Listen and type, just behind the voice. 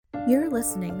You're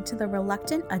listening to the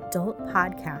Reluctant Adult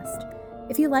Podcast.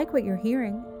 If you like what you're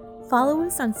hearing, follow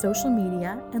us on social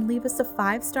media and leave us a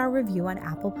 5-star review on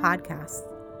Apple Podcasts.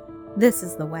 This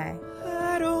is the way.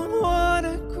 I don't want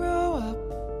to grow up.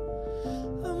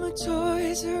 I'm a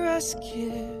Toys R Us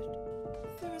kid.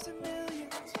 There's a million.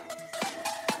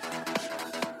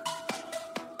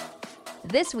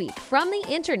 This week from the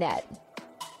internet.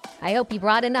 I hope you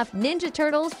brought enough Ninja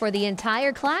Turtles for the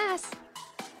entire class.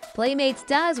 Playmates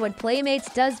does what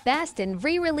Playmates does best and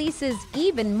re-releases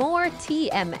even more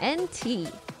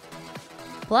TMNT.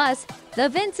 Plus, The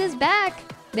Vince is back.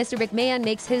 Mr. McMahon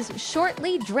makes his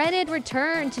shortly dreaded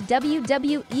return to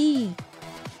WWE.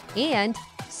 And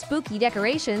spooky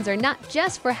decorations are not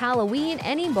just for Halloween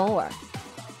anymore.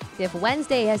 If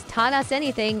Wednesday has taught us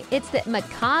anything, it's that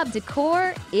macabre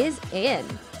decor is in.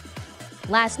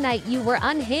 Last night you were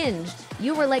unhinged.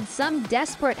 You were like some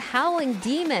desperate howling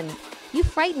demon. You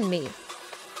frightened me.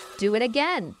 Do it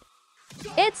again.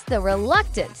 It's the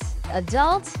Reluctant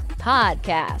Adult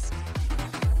Podcast.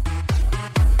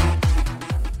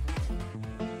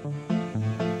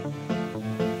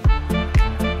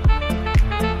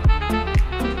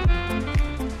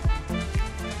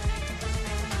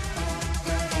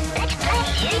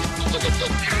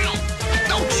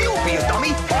 Don't you be a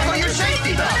dummy! Follow your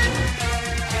safety belt!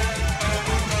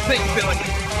 Think, Billy.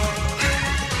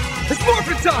 It's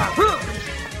morphin' time! Huh?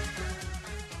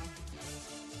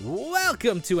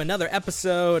 Welcome to another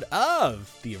episode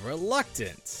of the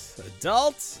Reluctant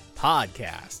Adult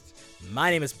Podcast. My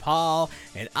name is Paul,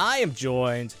 and I am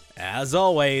joined, as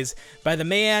always, by the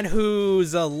man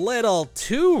who's a little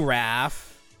too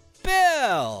Raph,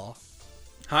 Bill.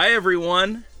 Hi,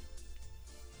 everyone.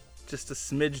 Just a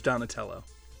smidge Donatello.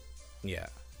 Yeah.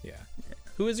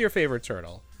 Who is your favorite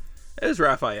turtle? It was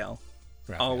Raphael.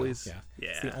 Always. Yeah. Yeah.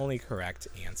 It's the only correct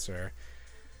answer.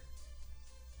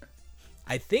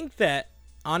 I think that,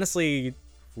 honestly,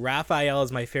 Raphael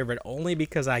is my favorite only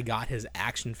because I got his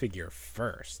action figure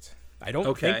first. I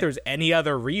don't think there's any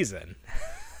other reason.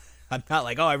 I'm not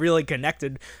like, I really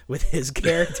connected with his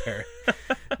character.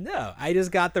 No, I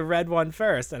just got the red one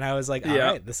first, and I was like, all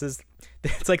right,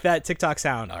 it's like that TikTok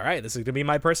sound. All right, this is going to be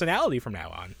my personality from now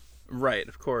on. Right,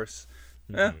 of course.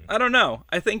 I don't know.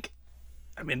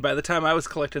 I mean, by the time I was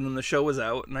collecting them, the show was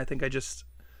out, and I think I just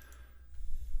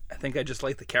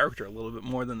liked the character a little bit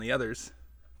more than the others.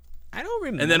 I don't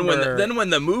remember. And then when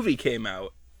the movie came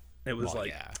out, it was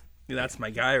that's my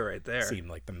guy right there. Seemed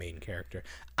like the main character.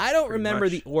 I don't remember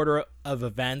the order of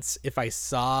events. If I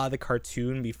saw the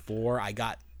cartoon before I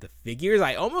got the figures,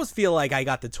 I almost feel like I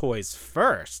got the toys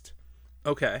first.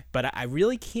 Okay. But I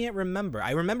really can't remember.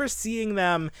 I remember seeing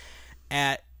them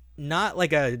at not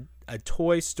like a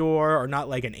toy store or not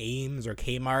like an Ames or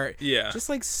Kmart. Yeah. Just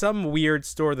like some weird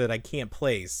store that I can't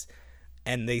place.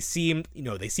 And they seem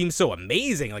so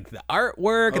amazing. Like the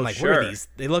artwork and like what are these?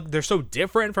 They're so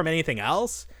different from anything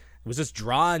else. I was just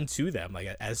drawn to them, like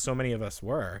as so many of us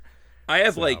were. I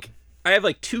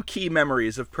have two key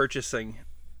memories of purchasing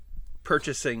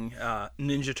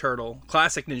Ninja Turtle,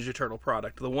 classic Ninja Turtle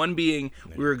product. The one being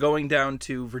we were going down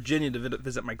to Virginia to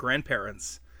visit my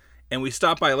grandparents, and we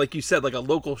stopped by, like you said, like a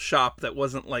local shop that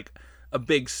wasn't like a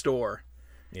big store,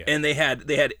 and they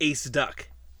had Ace Duck.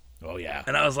 Oh yeah,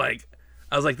 and I was like,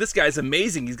 this guy's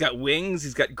amazing. He's got wings.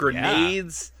 He's got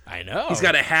grenades. Yeah, I know. He's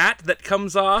got a hat that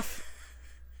comes off.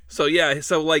 So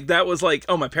like that was like,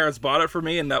 my parents bought it for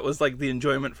me, and that was like the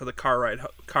enjoyment for the car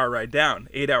ride down,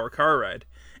 8-hour car ride.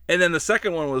 And then the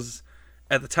second one was,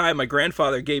 at the time, my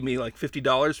grandfather gave me like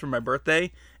 $50 for my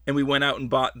birthday, and we went out and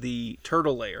bought the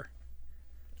turtle layer.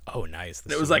 Oh, nice!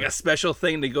 It was like a special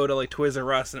thing to go to like Toys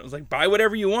R Us, and it was like, buy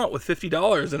whatever you want with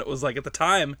 $50, and it was like, at the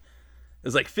time, it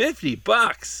was like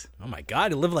 $50. Oh my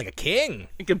God! You live like a king.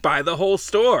 You could buy the whole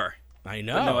store. I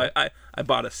know. But no, I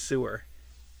bought a sewer.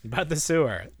 You bought the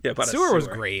sewer. Yeah, the sewer was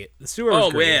great. The sewer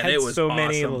was great. Man, it was so awesome.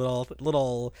 Many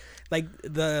little like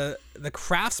the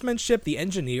craftsmanship, the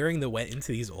engineering that went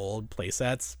into these old play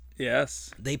sets.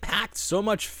 Yes. They packed so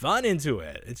much fun into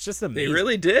it. It's just amazing. They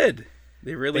really did.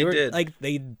 They did. Like,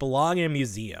 they belong in a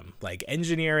museum. Like,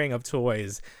 engineering of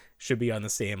toys should be on the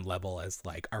same level as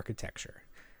like architecture.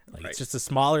 Like, It's just a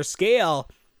smaller scale,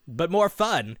 but more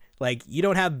fun. Like, you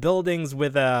don't have buildings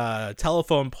with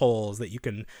telephone poles that you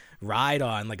can ride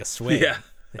on like a swing. Yeah.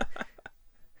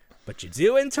 But you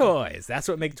do in toys. That's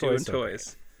what makes toys so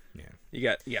toys. Great.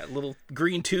 Yeah. You got little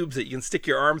green tubes that you can stick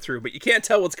your arm through, but you can't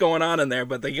tell what's going on in there,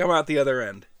 but they come out the other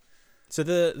end. So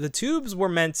the tubes were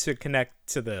meant to connect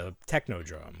to the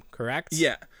Technodrome, correct?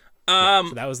 Yeah.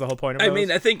 So that was the whole point of it. I mean,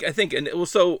 I think, and it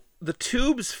was, so the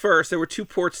tubes first, there were two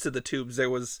ports to the tubes. There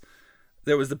was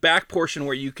there was the back portion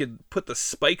where you could put the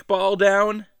spike ball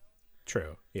down.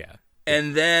 True. Yeah.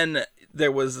 And then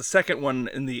there was the second one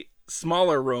in the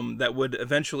smaller room that would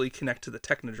eventually connect to the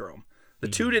Technodrome. The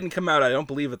two didn't come out, I don't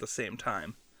believe, at the same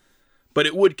time, but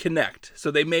it would connect. So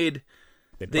they made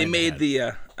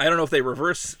the I don't know if they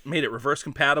made it reverse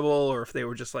compatible or if they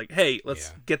were just like, hey,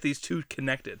 let's get these two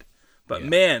connected. But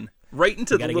man, right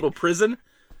into the little prison.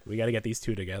 We got to get these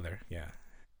two together. Yeah.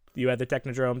 You had the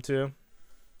Technodrome too?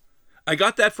 I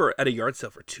got that at a yard sale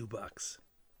for $2.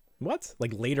 What?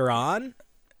 Like later on?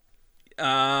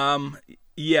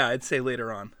 Yeah, I'd say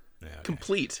later on. Yeah, okay.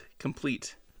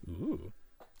 Complete. Ooh.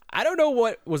 I don't know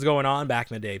what was going on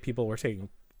back in the day. People were taking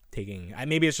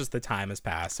maybe it's just the time has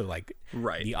passed, so like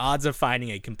the odds of finding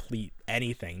a complete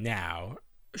anything now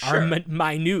are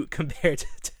minute compared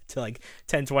to like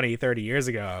 10, 20, 30 years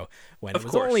ago when it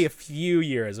was only a few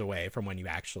years away from when you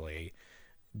actually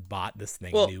bought this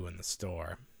thing new in the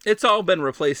store. It's all been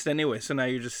replaced anyway, so now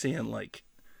you're just seeing like,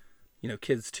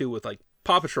 kids too with like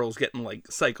Paw Patrol's getting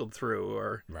like cycled through,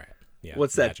 or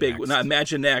what's that big? Not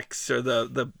Imagine X or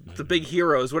the big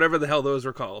heroes, whatever the hell those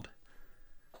were called.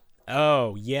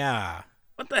 Oh yeah.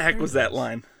 What the heck was that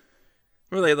line?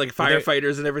 Were they like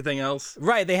firefighters and everything else?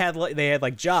 Right. They had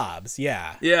like jobs.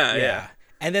 Yeah. Yeah.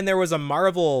 And then there was a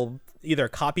Marvel either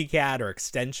copycat or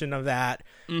extension of that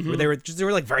where they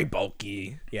were like very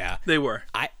bulky. Yeah. They were.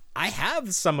 I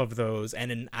have some of those,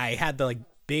 and I had the like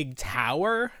big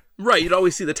tower. Right, you'd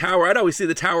always see the tower. I'd always see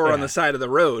the tower on the side of the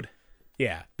road.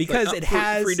 Yeah, because like, it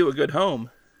has free to a good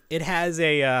home. It has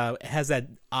that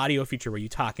audio feature where you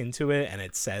talk into it and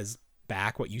it says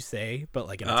back what you say, but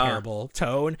like in a terrible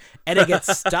tone, and it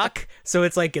gets stuck, so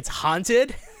it's like it's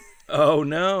haunted. Oh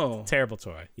no! Terrible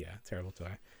toy. Yeah, terrible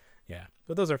toy. Yeah,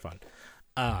 but those are fun.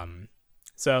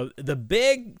 So the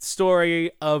big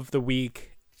story of the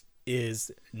week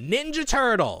is Ninja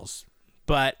Turtles,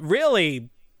 but really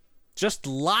just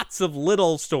lots of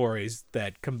little stories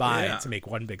that combine to make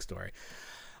one big story.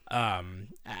 I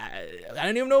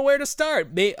don't even know where to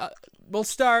start. We'll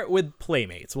start with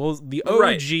Playmates. Well, the OG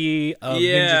of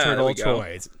Ninja Turtle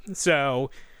toys.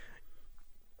 So,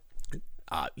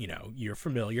 you're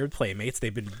familiar with Playmates.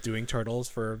 They've been doing Turtles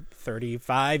for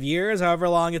 35 years, however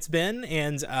long it's been,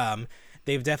 and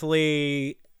they've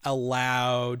definitely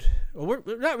allowed. Well,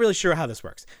 we're not really sure how this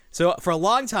works. So for a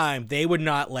long time, they would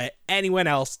not let anyone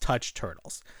else touch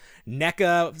Turtles.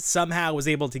 NECA somehow was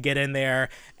able to get in there,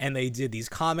 and they did these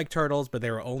comic Turtles, but they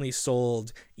were only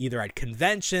sold either at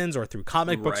conventions or through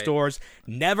comic book stores,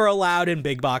 never allowed in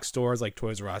big box stores like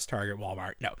Toys R Us, Target,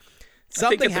 Walmart. No. I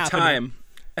think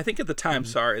at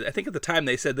the time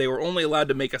they said they were only allowed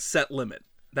to make a set limit.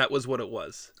 That was what it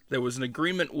was. There was an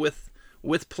agreement with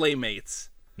Playmates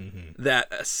that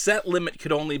a set limit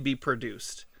could only be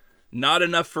produced. Not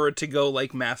enough for it to go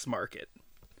like mass market.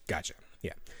 Gotcha.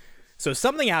 Yeah. So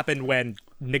something happened when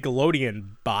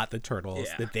Nickelodeon bought the Turtles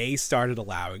that they started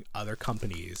allowing other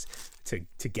companies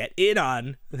to get in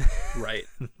on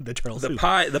the Turtles.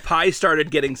 The pie started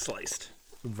getting sliced.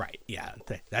 Right. Yeah.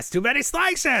 That's too many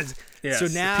slices. Yes, so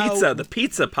now the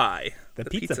pizza pie. The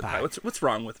pizza pie. What's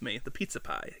wrong with me? The pizza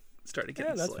pie started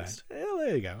getting sliced. Fine. Yeah,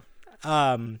 there you go.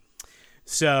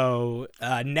 So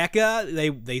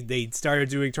NECA, they started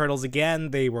doing Turtles again.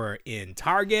 They were in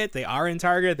Target. They are in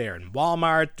Target. They are in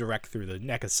Walmart, direct through the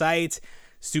NECA site.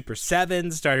 Super 7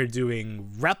 started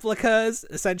doing replicas,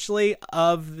 essentially,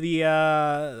 of the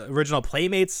original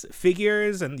Playmates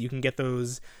figures, and you can get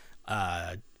those.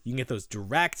 You can get those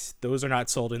direct. Those are not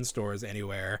sold in stores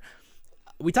anywhere.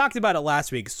 We talked about it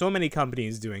last week. So many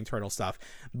companies doing Turtle stuff,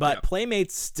 but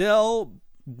Playmates still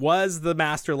was the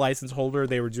master license holder.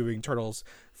 They were doing Turtles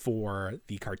for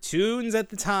the cartoons at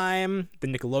the time, the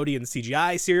Nickelodeon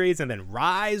CGI series, and then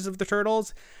Rise of the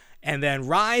Turtles. And then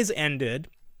Rise ended,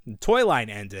 the toy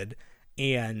line ended,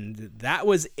 and that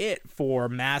was it for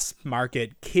mass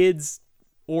market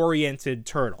kids-oriented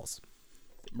Turtles.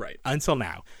 Right. Until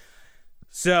now.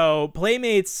 So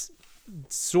Playmates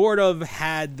sort of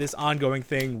had this ongoing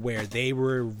thing where they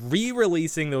were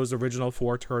re-releasing those original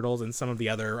 4 Turtles and some of the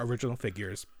other original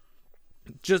figures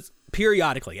just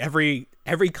periodically. Every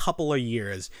couple of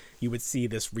years you would see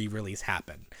this re-release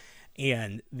happen,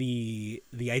 and the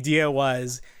idea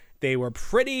was they were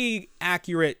pretty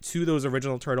accurate to those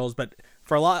original Turtles, but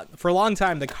for a long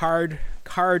time the card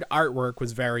artwork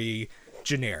was very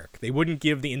generic. They wouldn't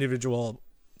give the individual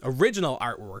original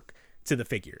artwork to the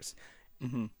figures.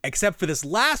 Except for this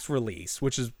last release,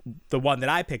 which is the one that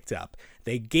I picked up.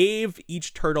 They gave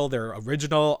each turtle their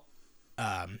original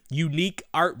unique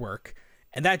artwork,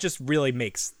 and that just really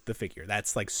makes the figure.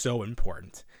 That's like so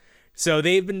important. So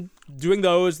they've been doing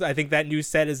those. I think that new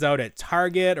set is out at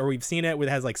Target, or we've seen it with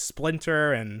has like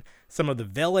Splinter and some of the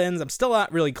villains. I'm still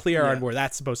not really clear on where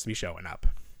that's supposed to be showing up.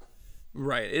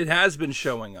 Right. It has been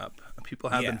showing up.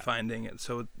 People have been finding it.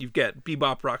 So you've got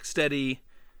Bebop Rocksteady,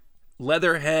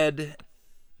 Leatherhead.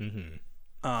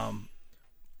 Mm-hmm.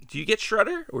 Do you get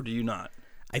Shredder or do you not?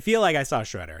 I feel like I saw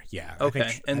Shredder. Yeah.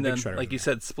 Okay. And then, like you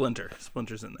said, Splinter.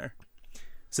 Splinter's in there.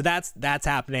 So that's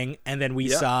happening, and then we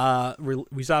saw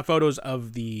photos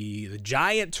of the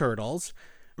giant turtles,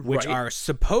 which are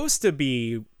supposed to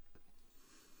be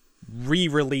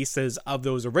re-releases of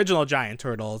those original giant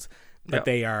turtles, but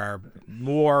they are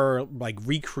more like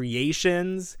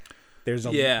recreations. They're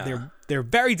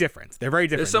very different. They're very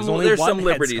different. There's some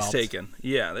liberties taken.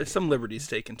 Yeah, there's some liberties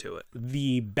taken to it.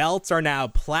 The belts are now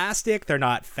plastic. They're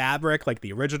not fabric like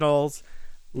the originals.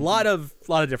 A lot of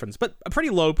difference, but a pretty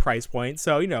low price point.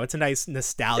 So, it's a nice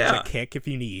nostalgia kick if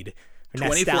you need.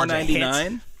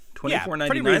 $24.99.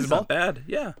 $24.99 is not bad.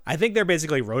 Yeah. I think they're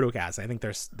basically rotocast. I think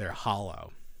they're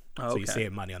hollow. So you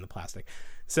save money on the plastic.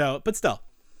 So, but still,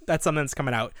 that's something that's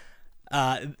coming out.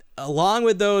 Along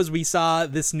with those, we saw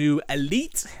this new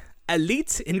elite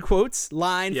in quotes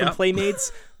line from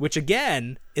Playmates, which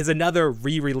again is another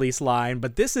re-release line,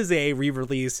 but this is a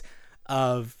re-release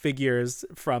of figures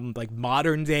from like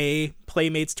modern day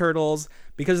Playmates turtles,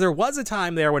 because there was a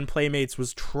time there when Playmates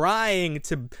was trying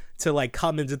to like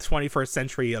come into the 21st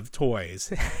century of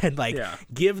toys and like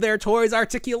give their toys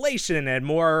articulation and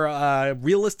more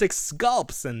realistic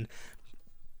sculpts, and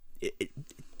it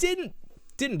didn't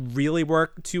really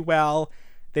work too well.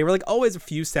 They were like always a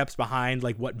few steps behind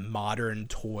like what modern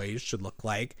toys should look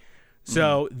like.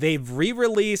 So they've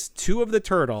re-released 2 of the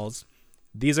turtles.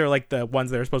 These are like the ones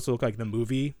that are supposed to look like the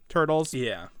movie turtles.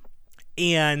 Yeah.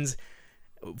 And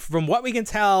from what we can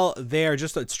tell, they're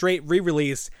just a straight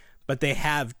re-release, but they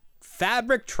have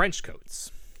fabric trench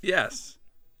coats. Yes.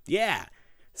 Yeah.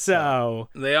 So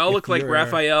they all look like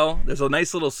Raphael. There's a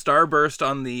nice little starburst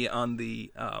on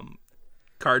the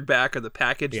card back of the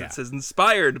package that says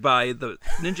inspired by the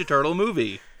Ninja Turtle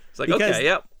movie. It's like, because okay,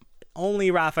 yep. Only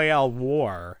Raphael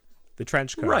wore the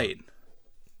trench coat. Right.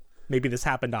 Maybe this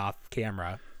happened off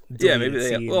camera. Yeah,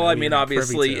 maybe well, I mean,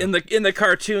 obviously, in the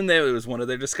cartoon, it was one of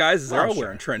their disguises. They're all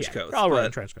wearing trench coats. They're all wearing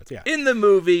trench coats, yeah. In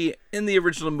the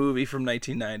original movie from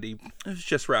 1990, it was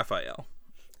just Raphael.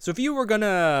 So if you were going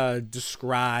to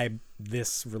describe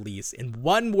this release in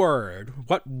one word,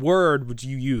 what word would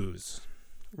you use?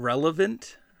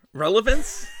 Relevance?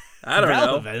 I don't know.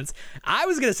 Relevance? I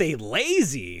was going to say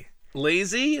lazy.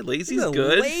 Lazy's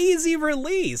good. Lazy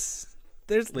release.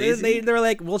 They're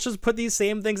like, we'll just put these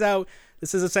same things out.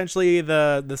 This is essentially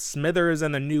the Smithers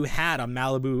and the new hat on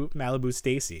Malibu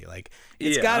Stacy. Like,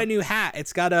 it's got a new hat.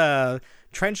 It's got a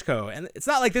trench coat. And it's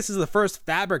not like this is the first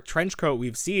fabric trench coat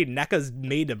we've seen. NECA's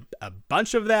made a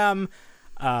bunch of them.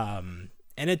 And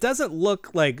it doesn't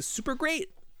look like super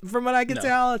great from what I can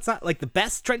tell. It's not like the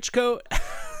best trench coat.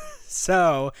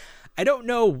 So I don't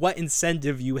know what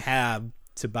incentive you have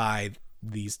to buy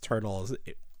these turtles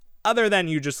other than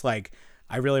you just like,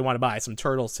 I really want to buy some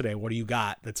turtles today. What do you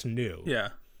got that's new? Yeah.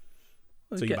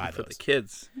 So you buy those for the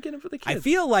kids. Get them for the kids. I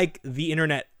feel like the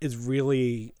internet is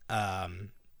really on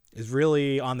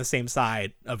the same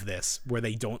side of this, where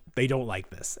they don't like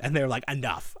this, and they're like,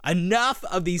 enough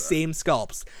of these same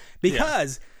sculpts,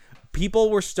 because people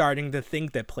were starting to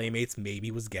think that Playmates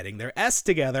maybe was getting their S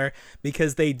together,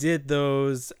 because they did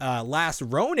those Last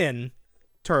Ronin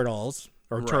turtles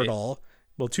turtle,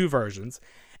 well, 2 versions,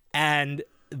 and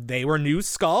they were new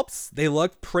sculpts. They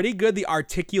looked pretty good. The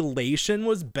articulation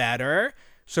was better.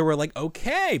 So we're like,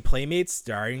 okay, Playmate's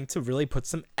starting to really put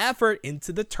some effort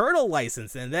into the turtle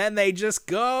license. And then they just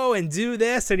go and do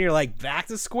this, and you're like, back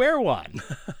to square one.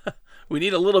 We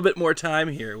need a little bit more time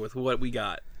here with what we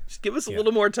got. Just give us a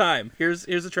little more time. Here's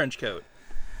a trench coat.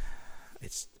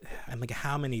 I'm like,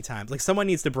 how many times? Like, someone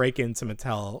needs to break into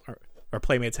Mattel or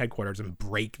Playmates headquarters and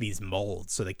break these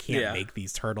molds so they can't make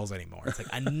these turtles anymore. It's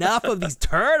like, enough of these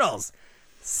turtles.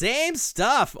 Same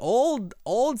stuff. Old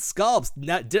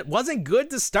sculpts. Wasn't good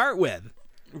to start with.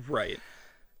 Right.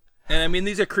 And I mean,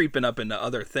 these are creeping up into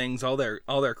other things. All their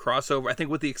crossover. I think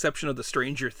with the exception of the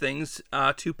Stranger Things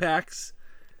 2-packs,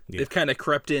 they've kind of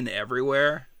crept in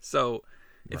everywhere. So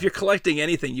if you're collecting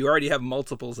anything, you already have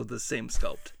multiples of the same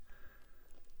sculpt.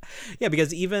 Yeah,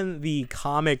 because even the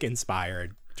comic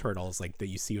inspired turtles like that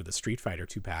you see with the Street Fighter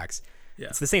 2-packs,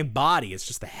 it's the same body. It's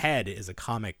just the head is a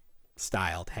comic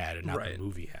styled head and not the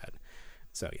movie head.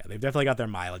 So yeah, they've definitely got their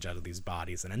mileage out of these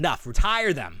bodies, and enough.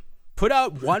 Retire them. Put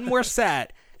out one more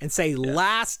set and say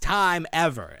last time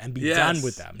ever and be done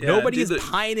with them. Nobody is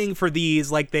pining for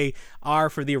these like they are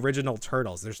for the original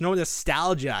Turtles. There's no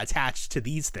nostalgia attached to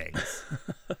these things.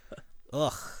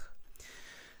 Ugh.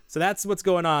 So that's what's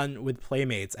going on with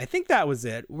Playmates. I think that was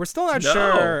it. We're still not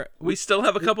sure. We still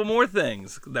have a couple more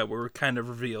things that were kind of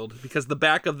revealed, because the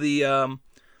back of the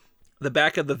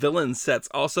villain sets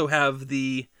also have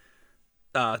the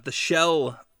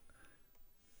shell.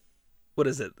 What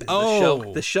is it?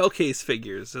 The shell case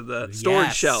figures, or the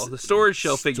storage shell. The storage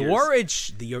shell figures.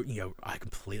 I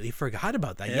completely forgot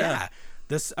about that. Yeah.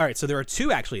 All right, so there are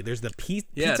two actually. There's the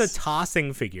pizza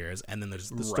tossing figures, and then there's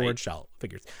the storage shell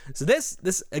figures. So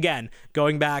this again,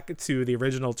 going back to the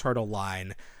original Turtle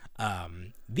line,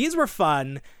 these were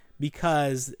fun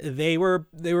because they were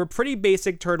pretty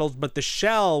basic turtles, but the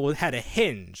shell had a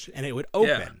hinge and it would open.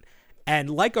 Yeah. And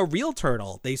like a real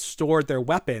turtle, they stored their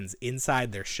weapons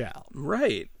inside their shell.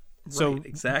 Right. So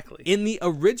exactly. In the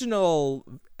original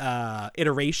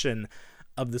iteration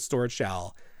of the storage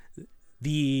shell,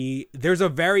 there's a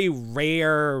very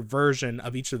rare version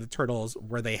of each of the turtles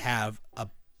where they have a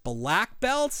black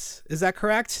belt. Is that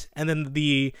correct? And then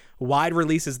the wide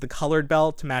release is the colored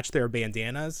belt to match their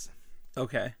bandanas.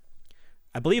 Okay.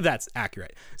 I believe that's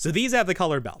accurate. So these have the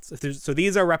colored belts. So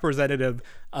these are representative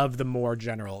of the more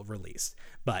general release.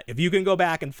 But if you can go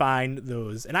back and find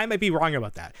those, and I might be wrong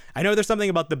about that. I know there's something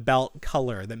about the belt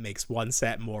color that makes one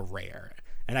set more rare.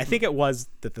 And I think it was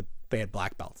that they had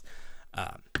black belts.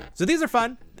 So these are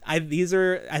fun. I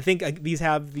think these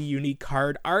have the unique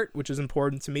card art, which is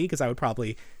important to me because I would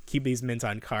probably keep these mint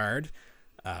on card.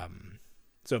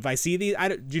 So if I see these,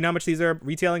 do you know how much these are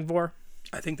retailing for?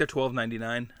 I think they're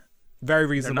 $12.99. Very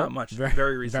reasonable. They're not much.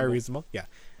 Very reasonable. Very reasonable. Yeah.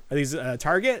 Are these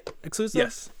Target exclusive?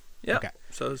 Yes. Yeah. Okay.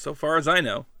 So far as I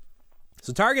know.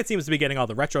 So Target seems to be getting all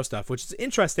the retro stuff, which is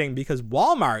interesting because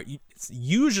Walmart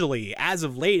usually, as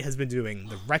of late, has been doing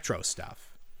the retro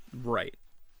stuff. Right.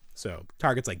 So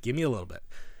Target's like, give me a little bit.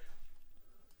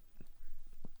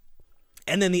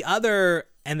 And then the other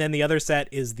set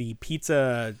is the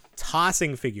pizza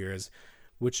tossing figures,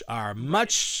 which are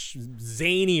much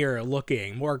zanier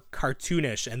looking, more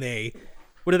cartoonish, and they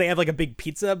have like a big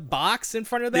pizza box in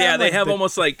front of them? Yeah, they have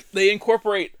almost like, they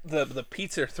incorporate the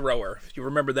pizza thrower. If you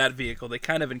remember that vehicle, they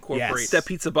kind of incorporate that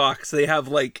pizza box. They have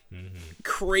like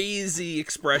crazy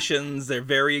expressions. They're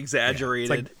very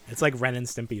exaggerated. Yeah, it's like Ren and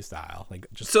Stimpy style. Like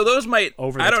just so those might,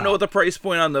 I don't know what the price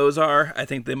point on those are. I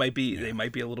think they might be a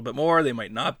little bit more. They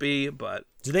might not be, but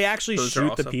do they actually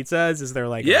shoot the pizzas? Is there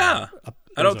like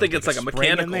I don't think it's like a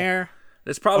mechanical in there.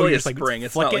 It's probably a spring.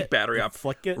 It's not like battery op.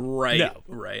 Flick it? Right. No.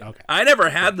 Right. Okay. I never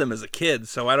had them as a kid,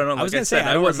 so I don't know. Like I was going to say,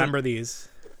 I don't remember these.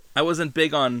 I wasn't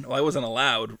big on, I wasn't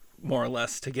allowed, more or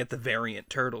less, to get the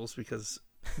variant turtles because,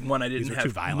 one, I didn't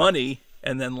have money,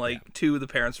 and then, two, the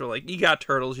parents were like, you got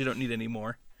turtles, you don't need any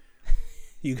more.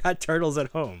 You got turtles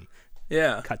at home.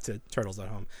 Yeah. Cut to turtles at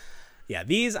home. Yeah,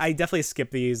 these, I definitely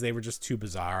skipped these. They were just too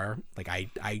bizarre. Like,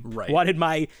 I wanted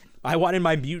my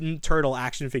mutant turtle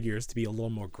action figures to be a little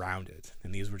more grounded,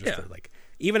 and these were just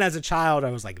even as a child,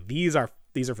 I was like, these are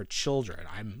for children.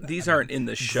 These aren't in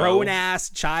the show. Grown ass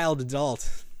child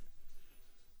adult.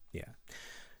 Yeah,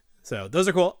 so those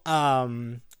are cool.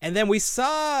 And then we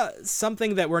saw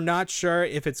something that we're not sure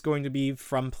if it's going to be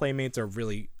from Playmates or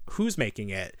really who's making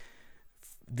it.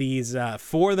 These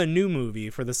for the new movie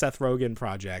for the Seth Rogen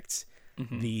project.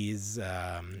 These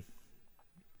how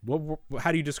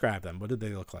do you describe them? What did they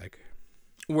look like?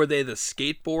 Were they the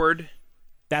skateboard?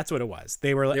 That's what it was.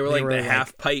 They were like the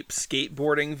half pipe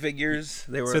skateboarding figures.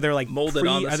 They're like molded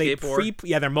on the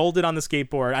skateboard. They're molded on the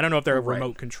skateboard. I don't know if they're a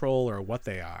remote control or what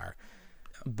they are.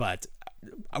 But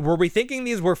were we thinking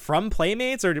these were from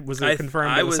Playmates, or was it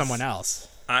confirmed it was someone else?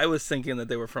 I was thinking that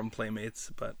they were from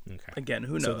Playmates, but again,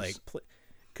 who knows?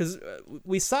 Because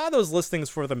we saw those listings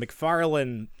for the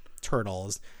McFarlane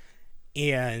Turtles,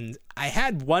 and I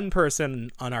had one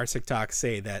person on our TikTok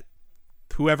say that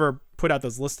whoever put out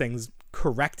those listings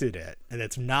corrected it, and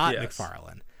it's not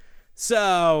McFarlane.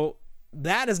 So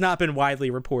that has not been widely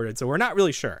reported, so we're not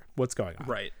really sure what's going on.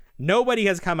 Right. Nobody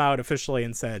has come out officially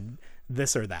and said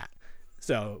this or that.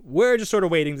 So we're just sort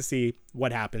of waiting to see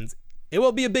what happens. It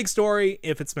will be a big story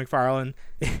if it's McFarlane.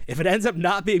 If it ends up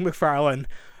not being McFarlane,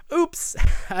 oops,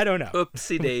 I don't know.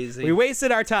 Oopsie daisy. We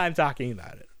wasted our time talking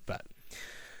about it.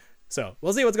 So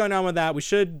we'll see what's going on with that. We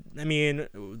should,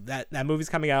 that movie's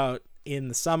coming out in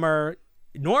the summer.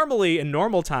 Normally, in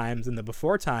normal times, in the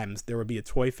before times, there would be a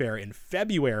toy fair in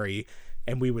February,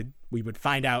 and we would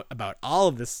find out about all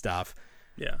of this stuff.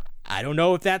 Yeah. I don't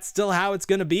know if that's still how it's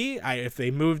going to be. If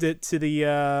they moved it to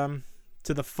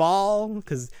the fall,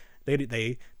 because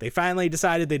They finally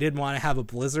decided they didn't want to have a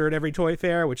blizzard every toy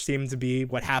fair, which seemed to be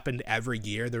what happened every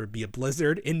year. There would be a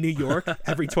blizzard in New York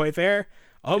every toy fair,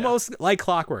 almost like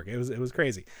clockwork. It was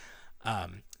crazy.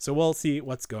 So we'll see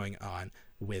what's going on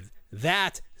with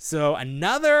that. So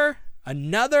another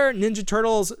Ninja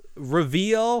Turtles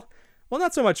reveal. Well,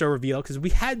 not so much a reveal because we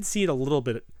had seen a little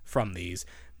bit from these,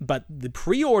 but the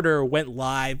pre-order went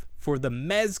live for the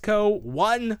Mezco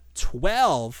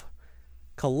 112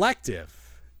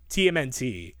 collective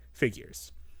TMNT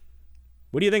figures.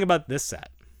 What do you think about this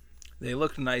set? They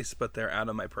look nice, but they're out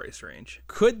of my price range.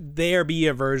 Could there be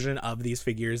a version of these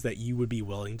figures that you would be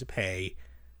willing to pay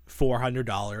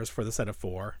 $400 for the set of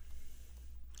 4?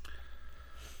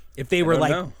 If they were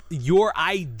like your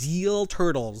ideal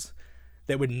turtles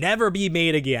that would never be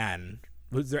made again,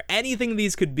 was there anything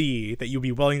these could be that you'd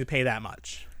be willing to pay that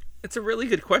much? It's a really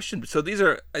good question. So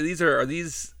are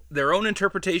these their own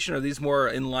interpretation, or are these more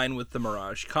in line with the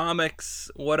Mirage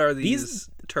comics? What are these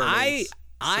turtles?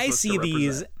 I see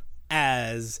these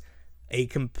as a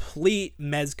complete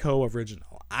Mezco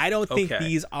original. I don't think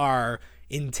these are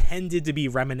intended to be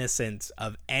reminiscent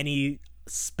of any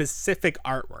specific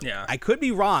artwork. Yeah. I could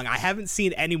be wrong. I haven't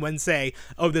seen anyone say,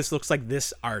 oh, this looks like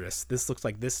this artist. This looks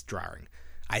like this drawing.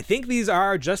 I think these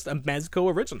are just a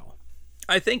Mezco original.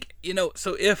 I think,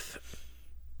 so if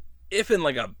in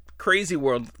like a crazy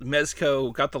world,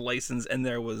 Mezco got the license and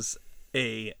there was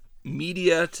a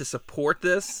media to support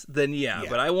this, then yeah.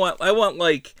 But I want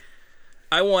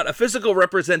a physical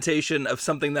representation of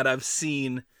something that I've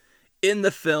seen in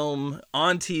the film,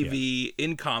 on TV,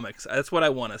 in comics. That's what I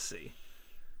want to see.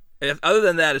 Other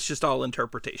than that, it's just all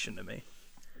interpretation to me.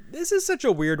 This is such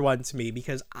a weird one to me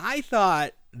because I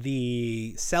thought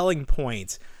the selling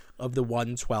point of the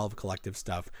 112 collective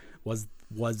stuff was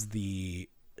the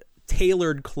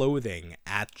tailored clothing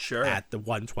at the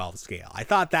 112 scale. I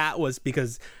thought that was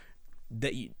because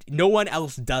no one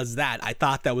else does that. I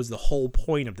thought that was the whole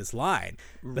point of this line.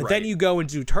 But then you go and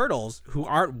do Turtles who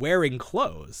aren't wearing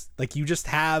clothes. Like you just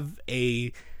have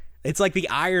it's like the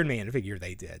Iron Man figure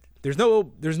they did. There's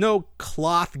no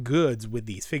cloth goods with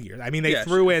these figures. I mean, they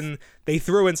threw in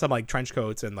some like trench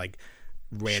coats and like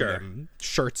random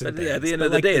shirts and things. At the end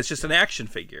of the day, it's just an action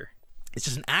figure. It's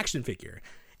just an action figure.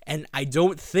 And I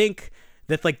don't think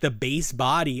that like the base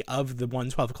body of the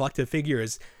 112 collective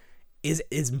figures is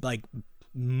like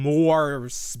more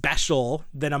special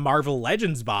than a Marvel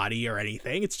Legends body or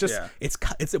anything. It's just it's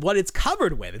what it's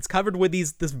covered with. It's covered with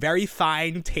this very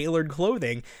fine tailored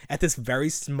clothing at this very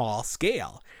small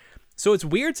scale. So it's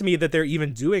weird to me that they're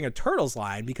even doing a Turtles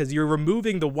line because you're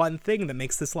removing the one thing that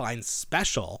makes this line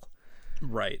special.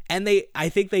 Right. And I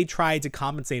think they tried to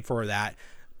compensate for that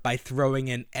by throwing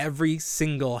in every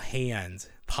single hand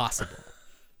possible.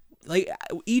 Like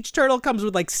each turtle comes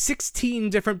with like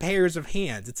 16 different pairs of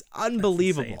hands. It's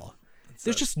unbelievable.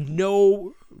 There's just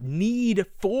no need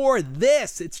for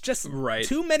this. It's just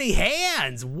too many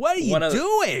hands. What are you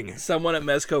doing? Someone at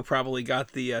Mezco probably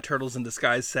got the Turtles in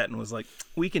Disguise set and was like,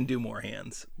 we can do more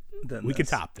hands than we can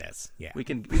top this. Yeah. We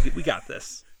got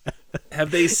this.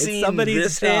 Have they seen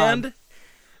this hand?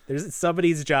 There's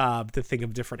somebody's job to think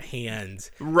of different hands.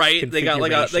 Right. They got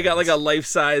like a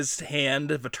life-sized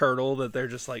hand of a turtle that they're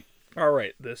just like, all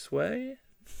right, this way,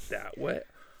 that way.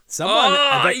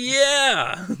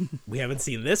 Yeah. We haven't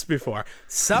seen this before.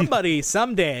 Somebody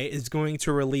someday is going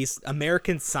to release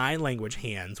American Sign Language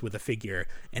hands with a figure,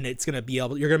 and you're gonna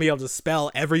be able to spell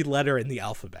every letter in the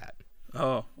alphabet.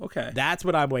 Oh, okay. That's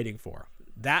what I'm waiting for.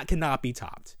 That cannot be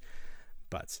topped.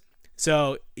 But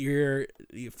so you're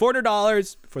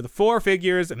 $400 for the 4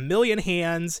 figures, 1 million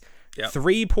hands,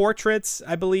 3 portraits,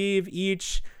 I believe,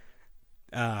 each.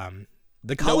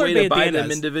 The color no way to buy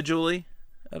them individually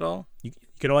at all. You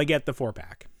can only get the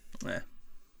 4-pack. Yeah.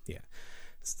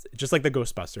 It's just like the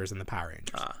Ghostbusters and the Power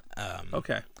Rangers.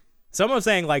 Okay. Someone was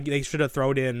saying like they should have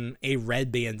thrown in a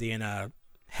red bandana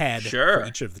head for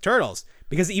each of the turtles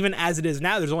because even as it is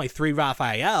now, there's only 3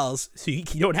 Raphaels, so you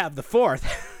don't have the 4th.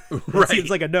 It seems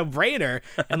like a no-brainer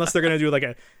unless they're gonna do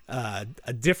like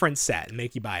a different set and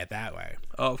make you buy it that way.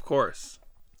 Oh, of course.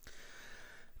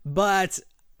 But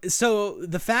so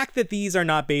the fact that these are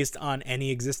not based on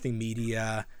any existing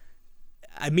media,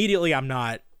 immediately I'm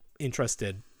not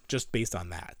interested just based on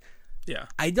that. Yeah.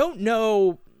 I don't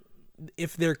know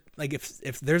if they're like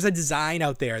if there's a design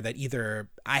out there that either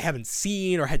I haven't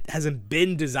seen or hasn't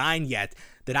been designed yet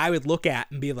that I would look at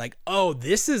and be like, oh,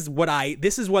 this is what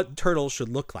Turtles should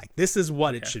look like. This is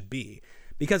what it should be.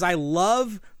 Because I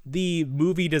love the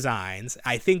movie designs.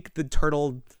 I think the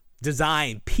Turtle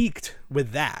design peaked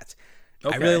with that.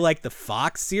 Okay. I really like the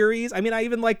Fox series. I mean, I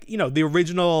even like, the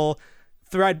original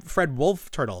Fred Wolf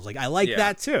turtles. Like I like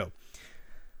that too.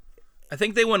 I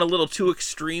think they went a little too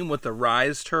extreme with the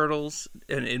Rise turtles,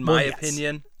 in my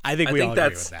opinion. I think we all agree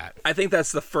with that. I think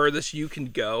that's the furthest you can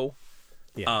go.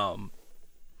 Yeah.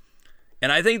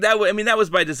 And I think that was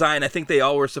by design. I think they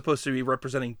all were supposed to be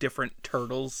representing different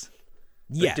turtles.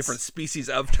 Like different species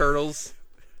of turtles.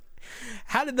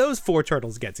 How did those 4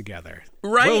 turtles get together?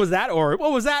 Right. What was that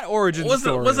origin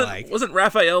story like? Wasn't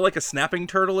Raphael like a snapping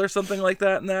turtle or something like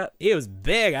that in that? He was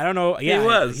big. I don't know.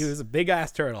 Yeah, he was a big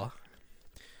ass turtle.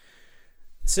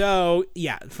 So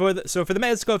yeah, for the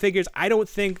Mezco figures, I don't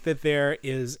think that there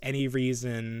is any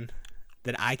reason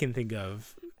that I can think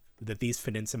of that these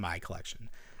fit into my collection.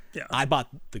 Yeah. I bought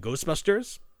the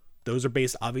Ghostbusters. Those are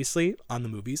based obviously on the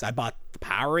movies. I bought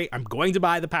I'm going to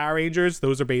buy the Power Rangers.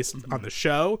 Those are based on the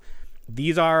show.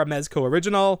 These are a Mezco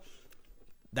original.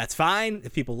 That's fine.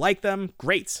 If people like them,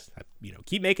 great.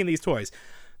 Keep making these toys.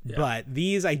 Yeah. But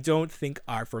these I don't think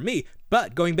are for me.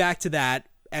 But going back to that,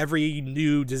 every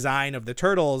new design of the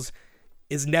turtles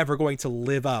is never going to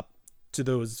live up to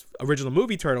those original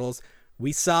movie turtles.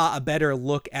 We saw a better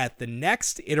look at the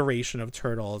next iteration of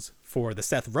turtles for the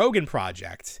Seth Rogen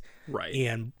project. Right.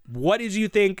 And what did you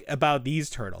think about these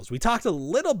turtles? We talked a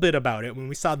little bit about it when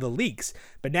we saw the leaks,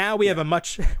 but now we have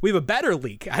a better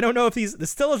leak. I don't know if this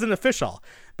still isn't official,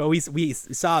 but we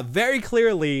saw very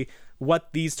clearly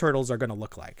what these turtles are going to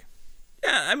look like.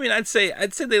 Yeah, I mean, I'd say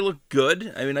they look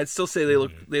good. I mean, I'd still say they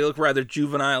look rather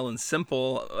juvenile and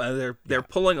simple. They're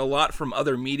pulling a lot from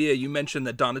other media. You mentioned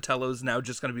that Donatello's now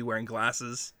just going to be wearing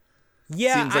glasses.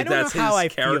 Yeah, seems like I don't that's know how his I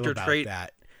character feel about trait.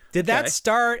 that. Did that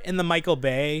start in the Michael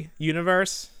Bay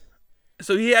universe?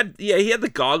 So he had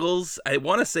the goggles. I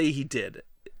want to say he did.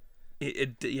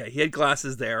 He had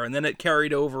glasses there, and then it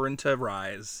carried over into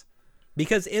Rise.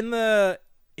 Because in the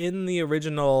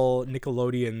original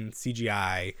Nickelodeon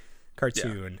CGI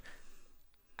cartoon,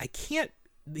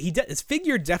 his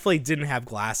figure definitely didn't have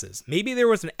glasses. Maybe there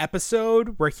was an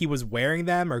episode where he was wearing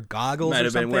them or goggles. Might or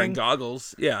have something. been wearing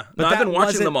goggles. Yeah, but I've been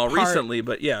watching them all recently,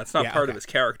 but yeah, it's not part of his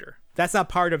character. That's not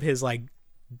part of his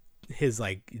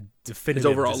definitive his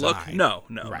overall design. look.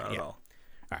 No, right, not at all.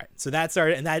 All right, so that's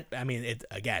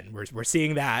we're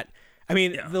seeing that. I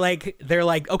mean, they're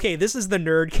like, okay, this is the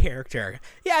nerd character.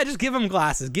 Yeah, just give him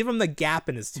glasses. Give him the gap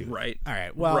in his tooth. Right. All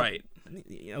right. Well. Right.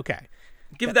 Okay.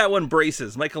 Give that one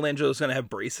braces. Michelangelo's gonna have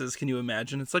braces. Can you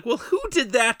imagine? It's like, well, who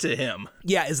did that to him?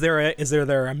 Yeah. Is there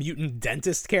a mutant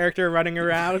dentist character running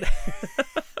around?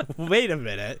 Wait a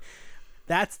minute.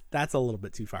 That's a little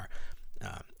bit too far.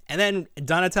 And then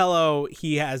Donatello,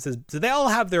 he has his. So they all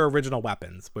have their original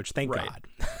weapons, which thank God.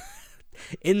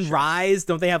 In Rise,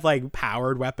 don't they have like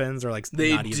powered weapons or like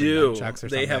they not even do? nunchucks or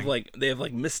they something? have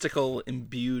like mystical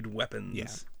imbued weapons. Yeah.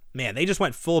 Man, they just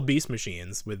went full beast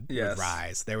machines with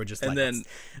Rise. They were just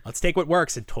let's take what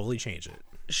works and totally change it.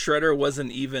 Shredder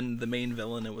wasn't even the main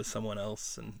villain; it was someone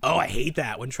else. And I hate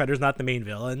that when Shredder's not the main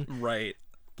villain. Right.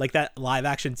 Like that live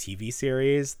action TV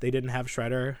series, they didn't have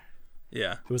Shredder.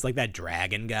 Yeah. It was like that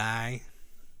dragon guy.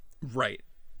 Right.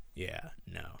 Yeah.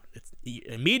 No. It's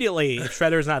immediately if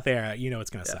Shredder's not there, it's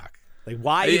gonna suck. Like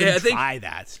why even try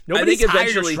that? Nobody's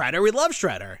tired of Shredder. We love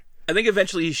Shredder. I think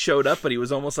eventually he showed up, but he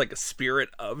was almost like a spirit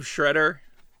of Shredder.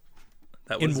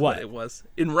 That was what it was.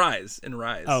 In Rise.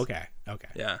 Oh, okay.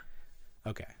 Yeah.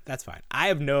 Okay, that's fine.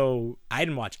 I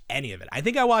didn't watch any of it. I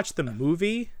think I watched the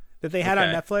movie that they had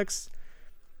on Netflix,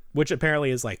 which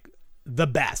apparently is like the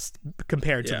best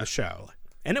compared to the show.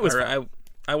 And it was fun.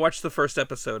 I watched the first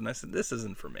episode and I said, this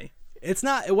isn't for me.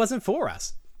 It wasn't for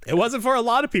us. It wasn't for a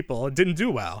lot of people. It didn't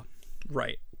do well.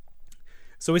 Right.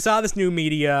 So we saw this new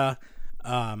media.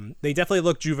 They definitely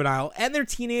look juvenile and they're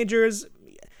teenagers.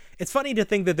 It's funny to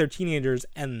think that they're teenagers.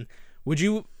 And would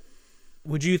you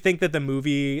think that the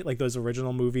movie, like those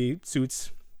original movie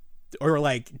suits or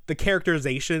like the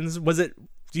characterizations,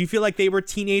 do you feel like they were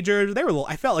teenagers?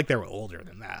 I felt like they were older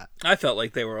than that. I felt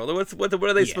like they were older. What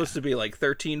are they supposed to be, like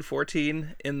 13,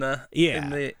 14 in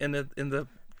the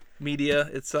media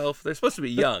itself? They're supposed to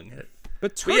be young.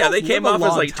 But yeah, they came off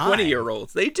as like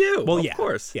 20-year-olds. They do. Well, of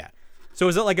course. Yeah. So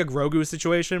is it like a Grogu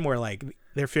situation where like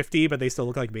they're 50 but they still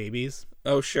look like babies?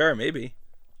 Oh, sure, maybe.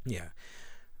 Yeah.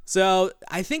 So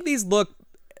I think these look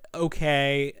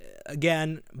okay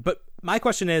again, but my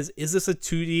question is this a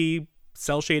 2D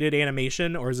cel-shaded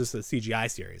animation or is this a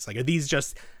CGI series? Like, are these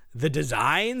just the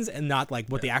designs and not like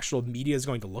what the actual media is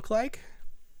going to look like?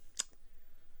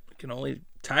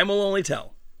 Time will only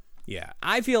tell. Yeah,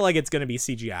 I feel like it's going to be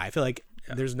CGI. I feel like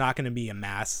there's not going to be a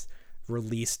mass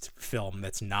released film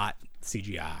that's not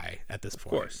CGI at this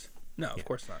point. Of course. No, of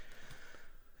course not.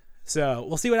 So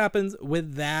we'll see what happens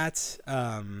with that.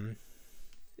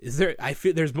 Is there? I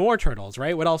feel there's more turtles,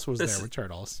 right? What else was there with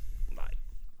turtles?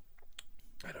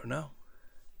 I don't know.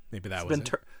 Maybe that was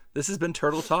it. This has been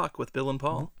Turtle Talk with Bill and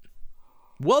Paul.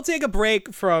 We'll take a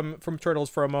break from turtles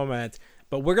for a moment,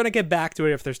 but we're gonna get back to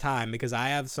it if there's time because I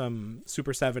have some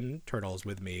Super 7 turtles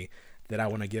with me that I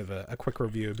want to give a quick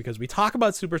review because we talk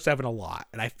about Super 7 a lot,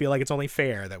 and I feel like it's only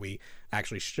fair that we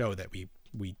actually show that we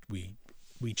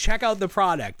check out the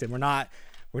product and we're not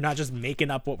just making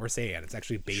up what we're saying. It's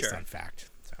actually based on fact.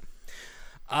 So,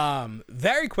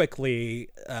 very quickly,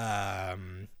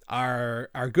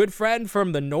 our good friend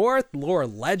from the north, Laura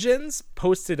Legends,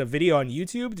 posted a video on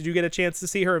YouTube. Did you get a chance to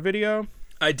see her video?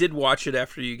 I did watch it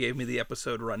after you gave me the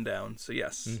episode rundown. So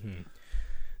yes. Mm-hmm.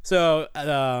 So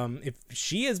if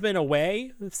she has been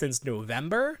away since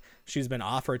November, she's been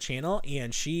off her channel,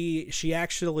 and she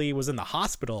actually was in the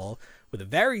hospital with a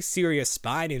very serious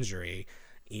spine injury.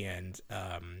 And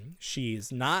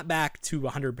she's not back to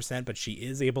 100%, but she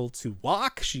is able to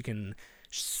walk. She can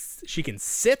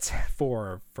sit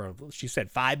for she said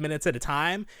 5 minutes at a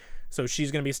time. So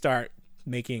she's going to start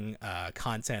making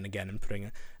content again and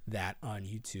putting that on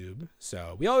YouTube.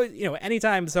 So we always,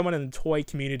 anytime someone in the toy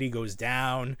community goes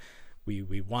down,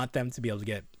 we want them to be able to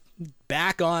get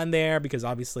back on there because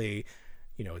obviously,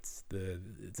 it's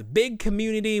a big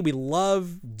community. We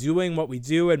love doing what we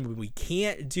do, and when we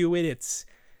can't do it, it's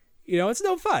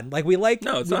no fun. Like we like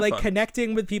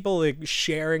connecting with people, like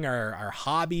sharing our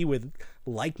hobby with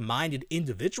like-minded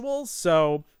individuals.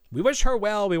 So we wish her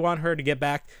well. We want her to get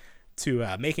back to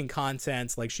making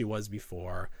content like she was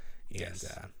before. And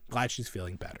glad she's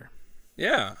feeling better.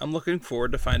 Yeah, I'm looking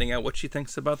forward to finding out what she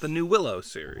thinks about the new Willow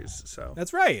series. So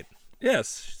that's right.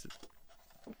 Yes.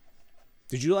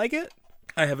 Did you like it?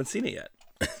 I haven't seen it yet.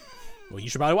 Well, you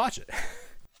should probably watch it.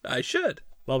 I should.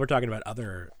 Well, we're talking about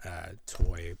other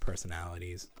toy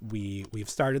personalities. We've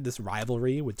started this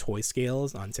rivalry with Toy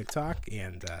Scales on TikTok,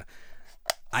 and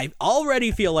I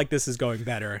already feel like this is going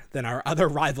better than our other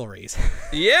rivalries.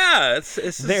 Yeah,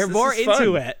 they're more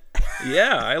into it.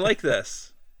 Yeah, I like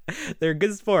this. They're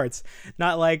good sports,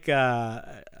 not like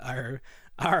our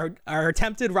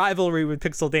attempted rivalry with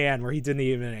Pixel Dan, where he didn't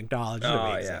even acknowledge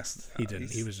that we exist. He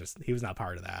didn't. He was not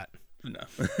part of that. No,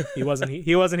 he wasn't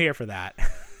here for that.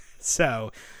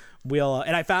 So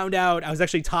and I found out, I was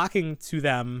actually talking to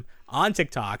them on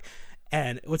TikTok,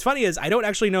 and what's funny is I don't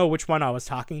actually know which one I was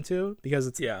talking to because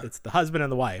it's the husband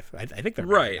and the wife. I think they're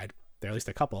married. Right. They're at least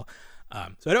a couple.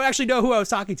 So I don't actually know who I was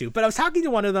talking to, but I was talking to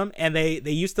one of them, and they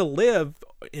used to live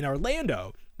in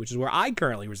Orlando, which is where I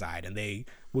currently reside, and they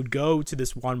would go to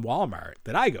this one Walmart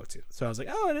that I go to. So I was like,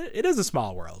 oh, it is a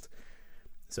small world.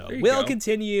 So we'll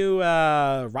continue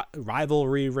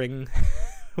rivalry ring.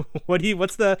 What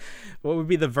would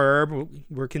be the verb?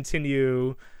 We'll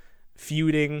continue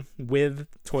feuding with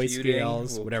Toy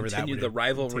Scales, whatever that would continue the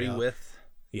rivalry entail. with.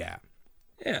 Yeah.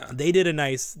 Yeah. They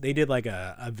did like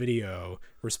a video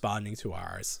responding to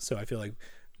ours. So I feel like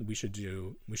we should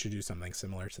do something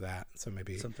similar to that. So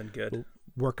maybe something good. We'll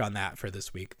work on that for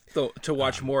this week. So to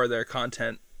watch more of their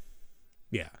content.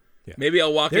 Yeah. Yeah. Maybe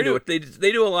I'll walk into it. They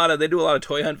do a lot of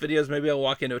toy hunt videos. Maybe I'll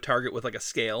walk into a Target with like a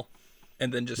scale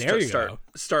and then just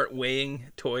start weighing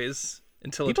toys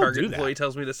until a Target employee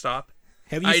tells me to stop.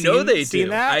 Have you seen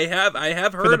that? I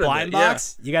have heard for the of blind it.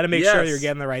 box. Yeah. You got to make sure you're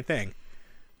getting the right thing.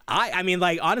 I mean,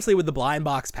 like, honestly, with the blind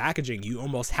box packaging, you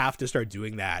almost have to start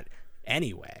doing that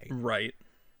anyway. Right.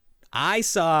 I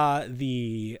saw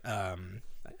the I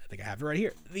think I have it right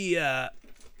here. The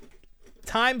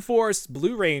Time Force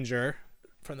Blue Ranger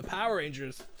from the Power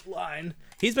Rangers line.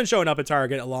 He's been showing up at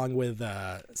Target along with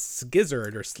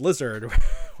Skizzard or Slizzard, or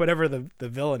whatever the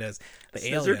villain is,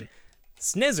 the alien.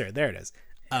 Snizzard, there it is.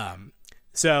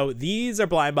 So these are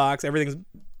blind box. Everything's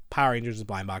Power Rangers is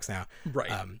blind box now.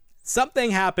 Right.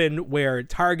 Something happened where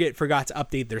Target forgot to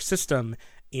update their system,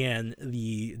 and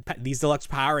these deluxe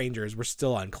Power Rangers were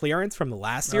still on clearance from the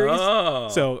last series. Oh.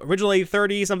 So originally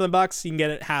 $30-something, you can get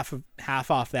it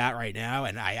half off that right now,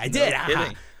 and I did.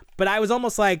 But I was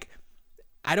almost like,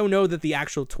 I don't know that the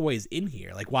actual toy is in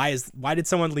here. Like, why did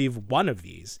someone leave one of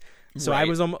these? So right.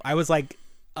 I was like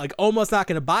almost not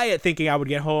going to buy it, thinking I would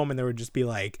get home and there would just be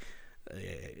like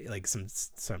some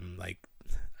like.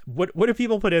 What do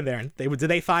people put in there? Did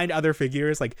they find other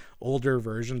figures, like older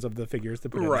versions of the figures to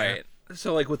put in there? Right.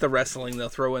 So like with the wrestling, they'll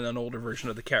throw in an older version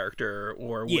of the character,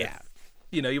 or with,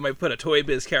 you might put a Toy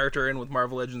Biz character in with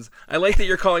Marvel Legends. I like that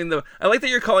you're calling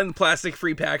the plastic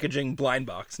free packaging blind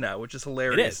box now, which is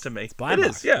hilarious to me. It's blind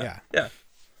box. Yeah.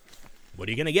 What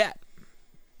are you gonna get?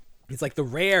 It's like the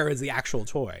rare is the actual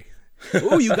toy.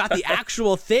 Ooh, you got the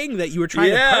actual thing that you were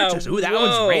trying to purchase. Ooh, that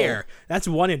one's rare. That's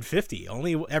 1 in 50.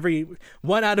 Only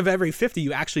 1 out of every 50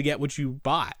 you actually get what you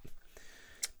bought.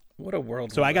 What a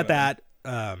world. So I got that.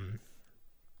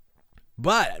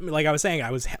 But like I was saying,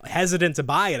 I was hesitant to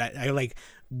buy it. I like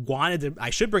wanted to. I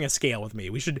should bring a scale with me.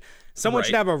 Someone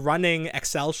should have a running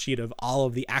Excel sheet of all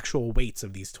of the actual weights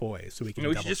of these toys, so we can.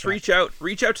 We should just reach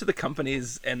out to the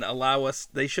companies and allow us.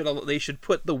 They should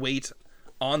put the weight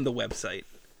on the website.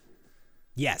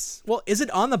 Yes. Well, is it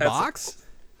on the box?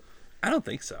 I don't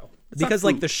think so. Because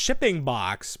like the shipping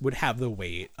box would have the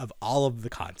weight of all of the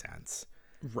contents.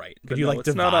 Right. Could you like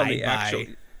divide not on the actual...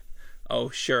 Oh,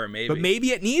 sure, maybe. But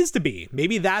maybe it needs to be.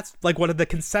 Maybe that's like one of the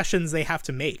concessions they have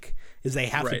to make is they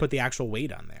have to put the actual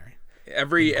weight on there.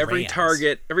 Every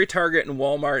Target and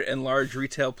Walmart and large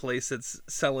retail place that's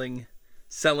selling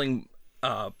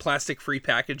plastic-free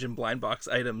package and blind box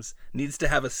items needs to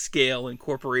have a scale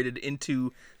incorporated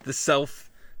into the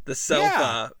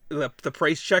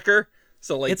price checker.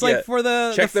 So like it's like for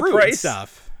the check the fruit price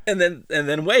stuff, and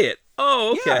then weigh it.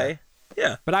 Oh, okay.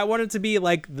 Yeah. But I want it to be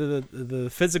like the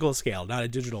physical scale, not a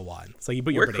digital one. So you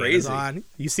put your bananas on,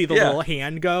 you see the little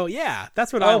hand go. Yeah,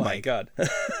 that's what I like. Oh my god.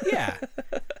 Yeah.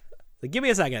 Like, give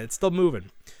me a second. It's still moving.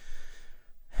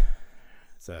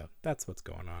 So that's what's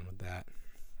going on with that.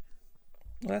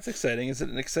 Well, that's exciting. Is it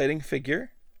an exciting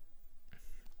figure?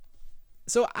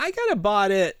 So I kind of bought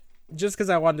it just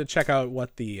because I wanted to check out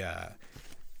what the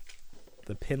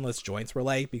pinless joints were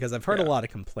like, because I've heard a lot of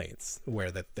complaints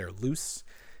where that they're loose,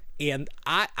 and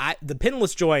the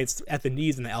pinless joints at the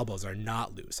knees and the elbows are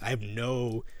not loose. I have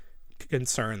no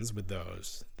concerns with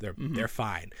those. They're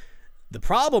fine. The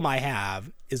problem I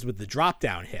have is with the drop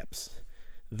down hips.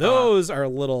 Those are a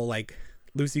little like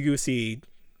loosey goosey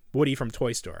Woody from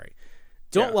Toy Story.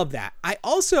 Don't love that. I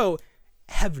also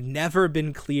have never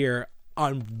been clear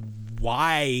on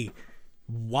why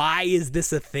is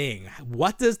this a thing?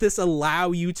 What does this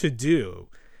allow you to do?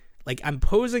 Like, I'm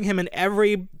posing him in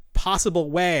every possible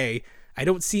way. I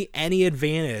don't see any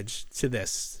advantage to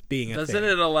this being a thing. Doesn't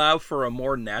it allow for a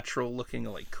more natural looking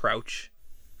like crouch?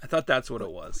 I thought that's what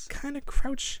it was. Kind of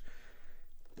crouch.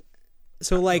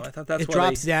 So like it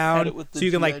drops down, so you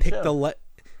can like pick the leg.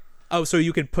 Oh, so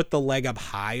you could put the leg up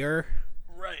higher.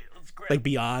 Right. Let's grab like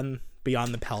beyond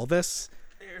the pelvis.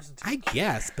 I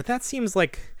guess, but that seems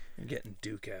like you're getting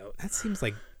Duke out. That seems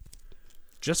like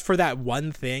just for that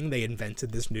one thing they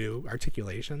invented this new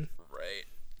articulation. Right.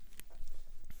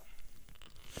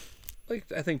 Like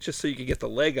I think just so you could get the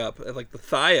leg up, like the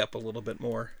thigh up a little bit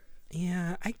more.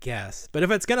 Yeah, I guess. But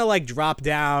if it's gonna like drop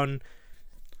down,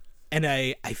 and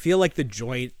I feel like the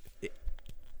joint,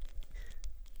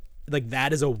 like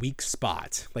that is a weak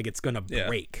spot. Like it's gonna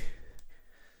break.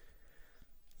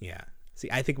 Yeah. See,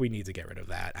 I think we need to get rid of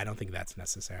that. I don't think that's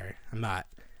necessary. I'm not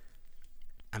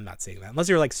saying that unless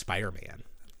you're like Spider-Man.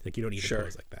 Like you don't need to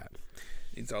pose like that.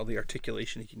 Needs all the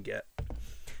articulation he can get.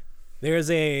 There is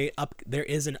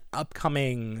an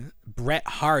upcoming Bret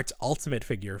Hart Ultimate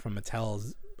figure from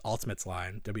Mattel's Ultimates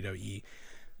line, WWE.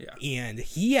 Yeah. And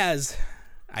he has,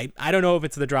 I don't know if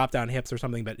it's the drop down hips or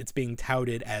something, but it's being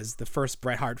touted as the first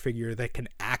Bret Hart figure that can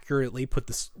accurately put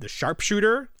the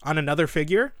sharpshooter on another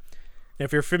figure. And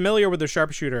if you're familiar with the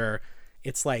sharpshooter,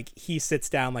 it's like he sits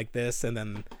down like this and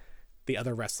then the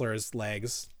other wrestler's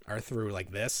legs are through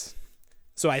like this.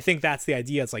 So I think that's the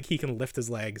idea. It's like he can lift his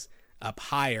legs up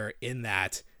higher in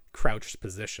that crouched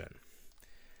position.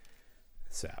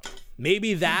 So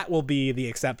maybe that will be the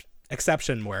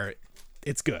exception where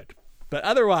it's good. But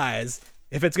otherwise,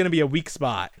 if it's going to be a weak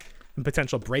spot and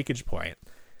potential breakage point,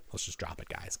 let's just drop it,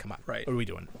 guys. Come on. Right. What are we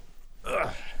doing?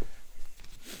 Ugh.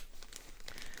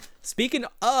 Speaking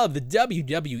of the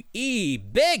WWE,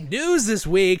 big news this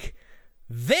week.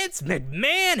 Vince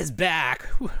McMahon is back.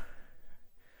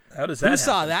 How does that happen?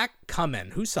 Saw that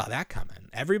coming? Who saw that coming?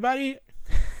 Everybody?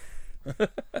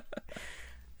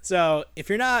 So if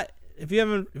you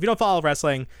don't follow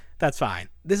wrestling, that's fine.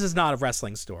 This is not a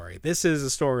wrestling story. This is a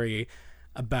story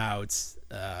about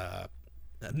a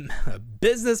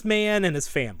businessman and his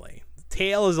family.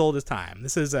 Tale as old as time.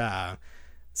 This is a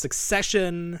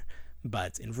Succession,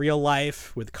 but in real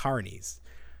life with carnies.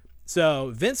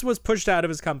 So Vince was pushed out of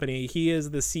his company. He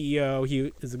is the CEO.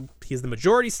 He's the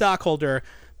majority stockholder,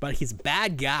 but he's a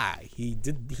bad guy.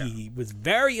 He was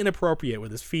very inappropriate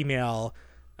with his female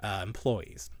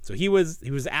employees. So he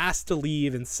was asked to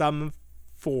leave in some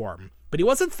form, but he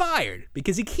wasn't fired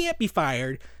because he can't be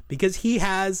fired because he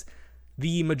has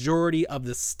the majority of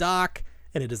the stock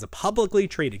and it is a publicly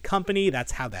traded company.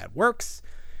 That's how that works.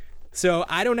 So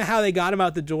I don't know how they got him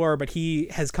out the door, but he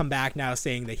has come back now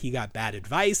saying that he got bad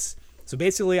advice. So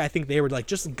basically, I think they were like,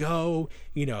 just go,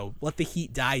 let the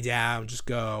heat die down, just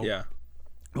go. Yeah.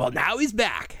 Well, now he's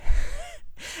back.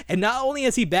 And not only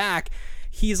is he back,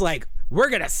 he's like, we're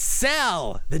going to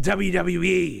sell the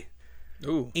WWE.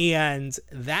 Ooh. And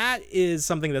that is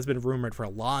something that's been rumored for a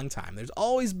long time. There's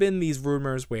always been these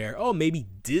rumors where, maybe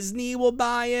Disney will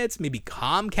buy it, maybe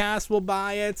Comcast will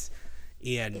buy it.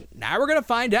 And now we're going to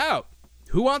find out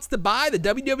who wants to buy the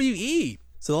WWE.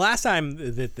 So the last time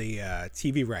that the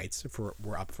TV rights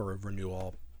were up for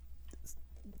renewal,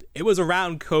 it was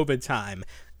around COVID time,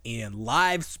 and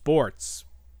live sports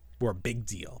were a big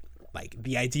deal. Like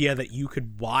the idea that you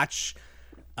could watch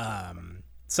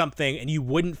something and you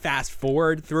wouldn't fast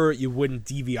forward through it, you wouldn't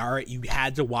DVR it, you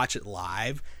had to watch it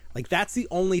live. Like that's the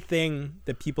only thing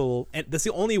that that's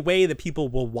the only way that people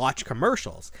will watch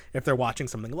commercials if they're watching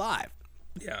something live.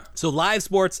 Yeah. So live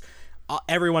sports,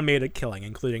 everyone made a killing,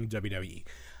 including WWE.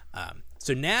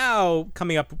 So now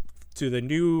coming up to the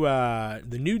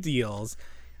new deals,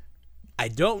 I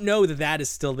don't know that is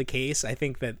still the case. I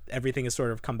think that everything has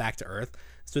sort of come back to earth.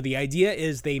 So the idea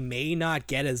is they may not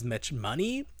get as much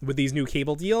money with these new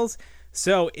cable deals.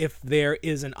 So if there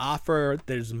is an offer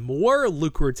that is more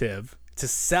lucrative to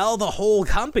sell the whole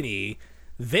company,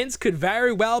 Vince could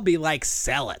very well be like,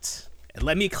 sell it and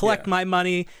let me collect my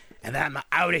money and then I'm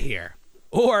out of here.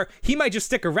 Or he might just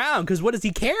stick around because what does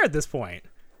he care at this point?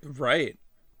 Right.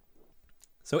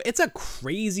 So it's a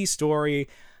crazy story.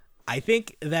 I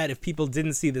think that if people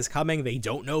didn't see this coming, they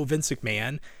don't know Vince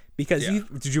McMahon. Because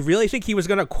did you really think he was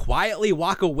going to quietly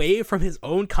walk away from his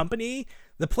own company?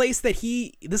 The place that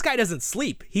this guy doesn't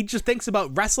sleep. He just thinks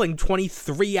about wrestling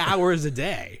 23 hours a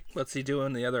day. What's he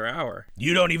doing the other hour?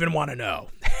 You don't even want to know.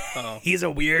 Oh. He's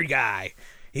a weird guy.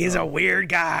 He's a weird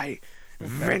guy.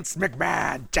 Vince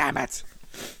McMahon, damn it.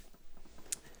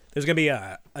 There's going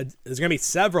to be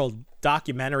several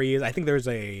documentaries. I think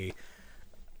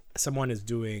someone is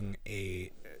doing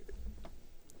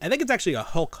I think it's actually a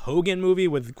Hulk Hogan movie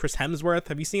with Chris Hemsworth.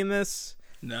 Have you seen this?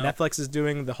 No. Netflix is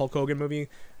doing the Hulk Hogan movie.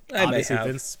 Obviously,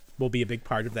 Vince will be a big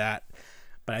part of that.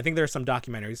 But I think there are some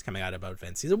documentaries coming out about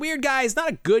Vince. He's a weird guy. He's not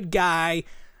a good guy.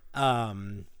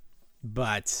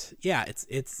 But yeah,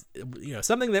 it's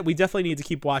something that we definitely need to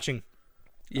keep watching.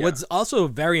 Yeah. What's also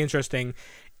very interesting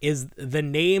is the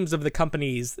names of the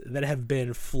companies that have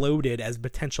been floated as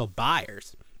potential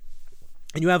buyers.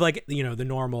 And you have the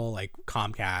normal like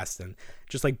Comcast and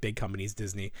just like big companies,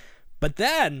 Disney. But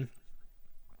then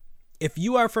if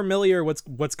you are familiar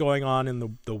what's going on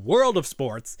in the world of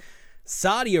sports,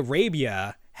 Saudi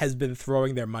Arabia has been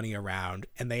throwing their money around,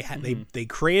 and they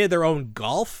created their own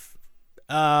golf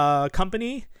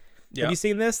company. Yep. Have you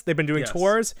seen this? They've been doing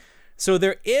tours. So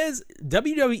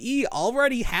WWE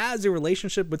already has a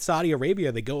relationship with Saudi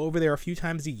Arabia. They go over there a few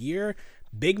times a year.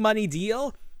 Big money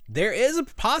deal. There is a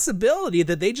possibility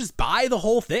that they just buy the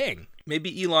whole thing.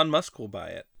 Maybe Elon Musk will buy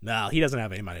it. No, he doesn't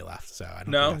have any money left, so I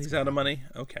don't. No, he's out of money.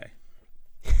 Okay.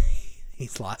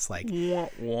 He's lost like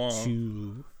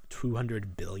 $200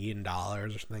 billion or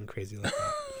something crazy like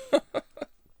that.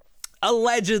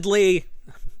 Allegedly,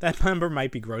 that number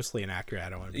might be grossly inaccurate. I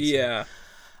don't want to be yeah.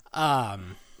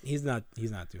 He's not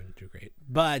doing too great,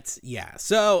 but yeah.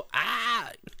 So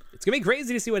it's gonna be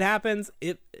crazy to see what happens.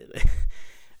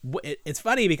 It's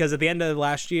funny because at the end of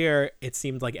last year, it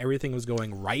seemed like everything was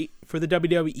going right for the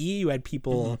WWE. You had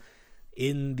people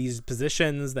in these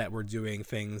positions that were doing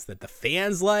things that the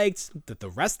fans liked, that the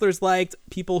wrestlers liked.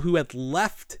 People who had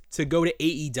left to go to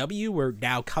AEW were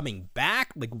now coming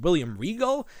back, like William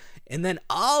Regal. And then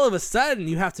all of a sudden,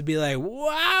 you have to be like,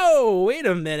 wow, wait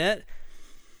a minute.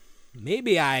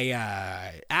 Maybe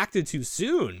I acted too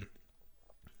soon.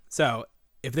 So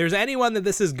if there's anyone that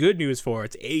this is good news for,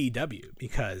 it's AEW,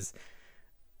 because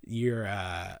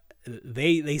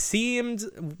they seemed,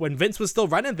 when Vince was still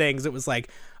running things, it was like,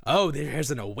 oh,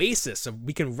 there's an oasis, so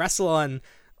we can wrestle on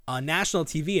national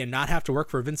TV and not have to work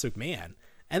for Vince McMahon.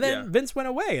 And then Vince went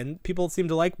away, and people seem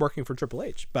to like working for Triple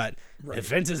H. But if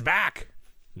Vince is back,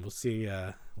 we'll see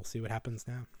what happens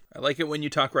now. I like it when you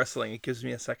talk wrestling. It gives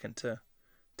me a second to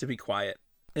be quiet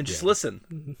and just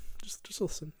listen. Just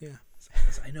listen, yeah.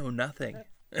 I know nothing.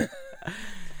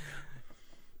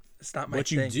 It's not my what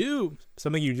thing.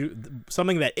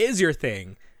 Something that is your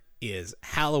thing is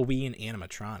Halloween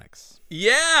animatronics.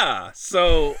 Yeah.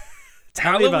 So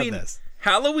Tell me about this.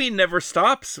 Halloween never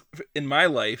stops in my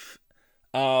life.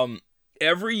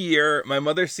 Every year my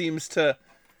mother seems to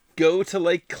go to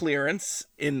like clearance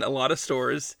in a lot of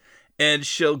stores, and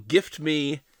she'll gift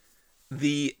me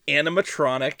the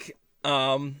animatronic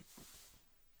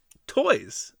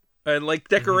toys and like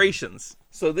decorations.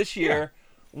 So this year,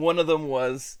 one of them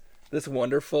was this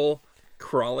wonderful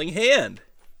crawling hand.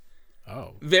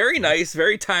 Oh. Very nice,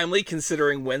 very timely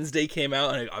considering Wednesday came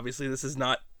out, and obviously this is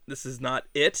not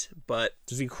it, but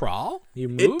does he crawl? He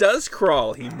moves? It does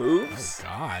crawl. He moves. Oh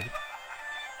God.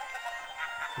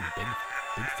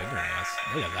 Big fingernails.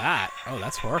 Look at that. Oh,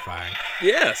 that's horrifying.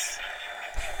 Yes.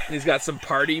 And he's got some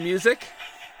party music.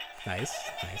 Nice.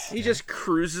 He just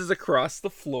cruises across the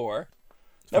floor.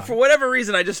 Now, for whatever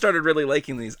reason, I just started really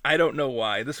liking these. I don't know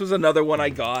why. This was another one I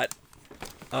got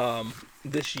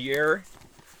this year.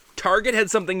 Target had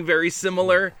something very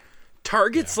similar.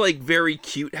 Target's like very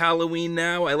cute Halloween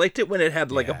now. I liked it when it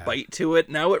had like a bite to it.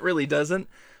 Now it really doesn't.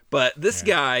 But this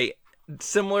guy,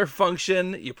 similar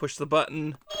function. You push the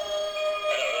button.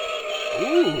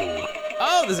 Ooh.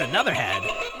 Oh, there's another head.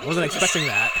 I wasn't expecting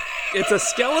that. It's a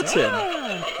skeleton.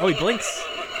 Ah. Oh, he blinks.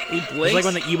 It's like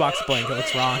when the Ewoks blink. It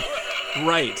looks wrong.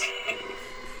 Right.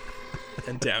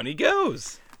 And down he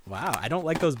goes. Wow, I don't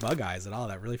like those bug eyes at all.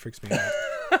 That really freaks me out.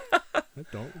 I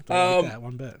don't like that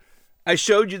one bit. I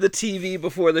showed you the TV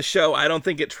before the show. I don't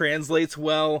think it translates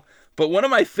well. But one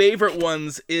of my favorite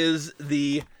ones is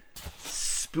the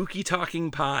spooky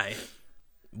talking pie.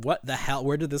 What the hell?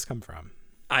 Where did this come from?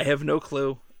 I have no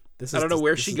clue. I don't know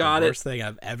where she got it. This is the worst thing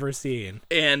I've ever seen.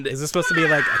 And is this supposed to be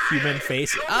like a human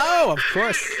face? Oh, of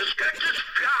course.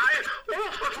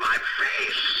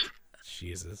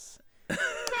 Jesus.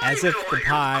 As if the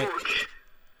pie...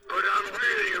 But I'm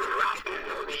really rotten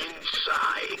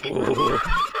inside.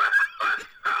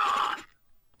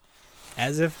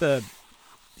 As if the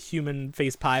human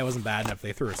face pie wasn't bad enough,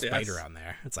 they threw a spider on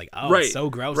there. It's like, oh, right. It's so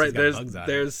gross. Right, He's got bugs on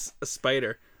there's a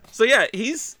spider. So yeah,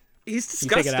 he's disgusting.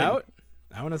 You take it out?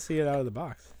 I want to see it out of the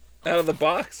box. Out of the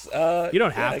box? You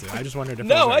don't have to. I just wondered if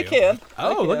No, I can.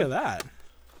 Oh, look at that.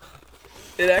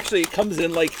 It actually comes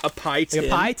in like a pie tin.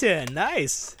 Like a pie tin.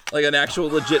 Nice. Like an actual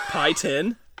legit pie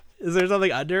tin. Is there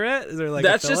something under it? Is there like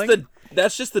that's a filling?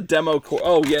 That's just the demo core.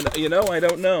 Oh, yeah, I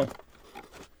don't know.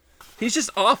 He's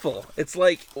just awful. It's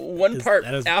like one part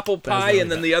apple pie really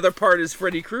and then bad. The other part is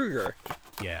Freddy Krueger.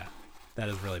 Yeah. That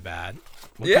is really bad.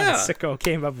 What kind of sicko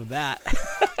came up with that?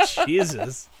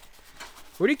 Jesus.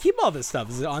 Where do you keep all this stuff?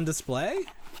 Is it on display?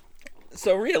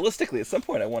 So realistically, at some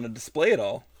point I want to display it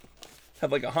all.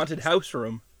 Have like a haunted house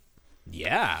room.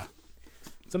 Yeah.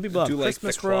 Some people have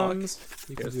Christmas rooms.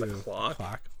 You can do the clock.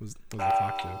 What does the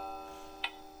clock do?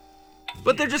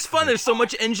 But they're just fun. There's so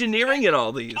much engineering in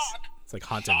all these. It's like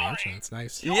Haunted Mansion. It's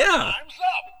nice. Yeah.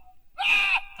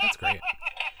 That's great.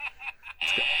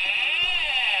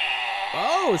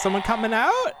 Oh, is someone coming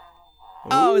out? Ooh.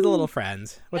 Oh, he's a little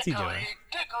friend. What's he doing?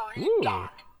 Ooh.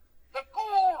 The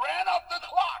ghoul ran up the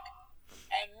clock,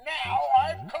 and now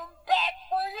I've come back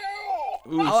for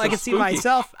you. Ooh, oh, I can see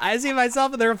myself. I see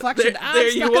myself in the reflection. There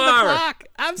you are. The clock.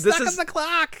 I'm stuck in the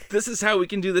clock. This is how we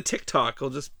can do the TikTok. We'll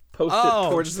just post it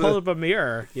towards hold up a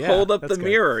mirror. Yeah, hold up the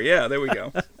mirror. Yeah, there we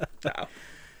go. Wow.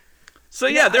 So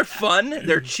yeah, they're fun.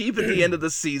 They're cheap at the end of the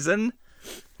season.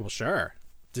 Well, sure.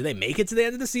 Do they make it to the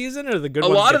end of the season, or the good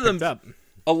ones get picked picked up?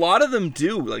 A lot of them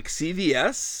do, like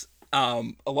CVS. A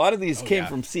lot of these came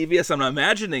from CVS. I'm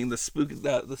imagining the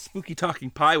spooky talking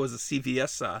pie was a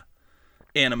CVS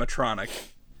animatronic.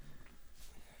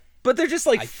 But they're just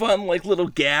like fun, like little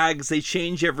gags. They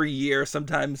change every year.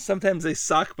 Sometimes they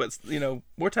suck, but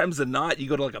more times than not, you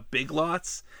go to like a Big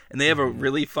Lots and they have a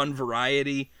really fun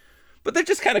variety. But they're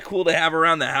just kind of cool to have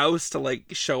around the house to like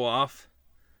show off.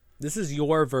 This is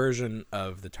your version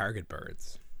of the Target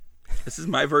birds. This is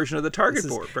my version of the Target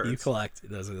birds. You collect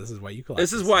those. This is what you collect.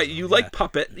 This is why you like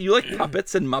puppet. You like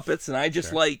puppets and Muppets, and I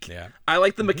just I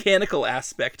like the mechanical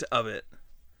aspect of it.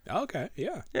 Okay,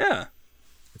 yeah. Yeah.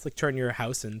 It's like turn your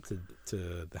house into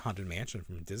the Haunted Mansion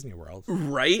from Disney World.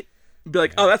 Right? Be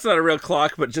like, oh, that's not a real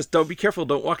clock, but just don't be careful.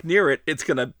 Don't walk near it. It's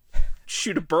going to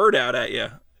shoot a bird out at you.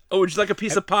 Oh, would you like a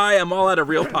piece of pie? I'm all out of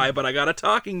real pie, but I got a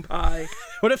talking pie.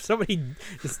 What if somebody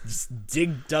just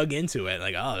dug into it?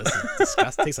 Like, oh, this is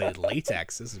disgusting. It tastes like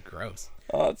latex. This is gross.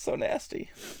 Oh, it's so nasty.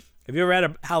 Have you ever had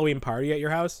a Halloween party at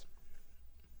your house?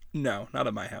 No, not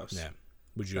at my house. Yeah.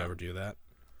 Would you ever do that?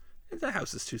 The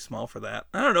house is too small for that.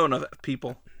 I don't know enough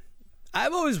people.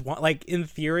 I've always in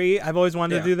theory, I've always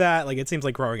wanted to do that. Like, it seems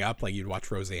like growing up, like you'd watch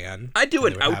Roseanne. I'd do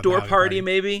an outdoor party,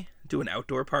 maybe. Do an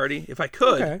outdoor party if I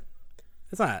could. Okay.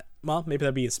 It's not. Well, maybe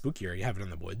that'd be spookier. You have it in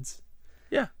the woods.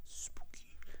 Yeah.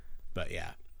 Spooky. But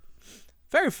yeah.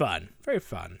 Very fun. Very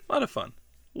fun. A lot of fun.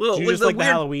 Do you just like the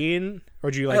Halloween?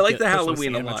 Or do you like I like the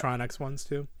Halloween a lot. animatronics ones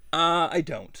too? I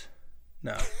don't.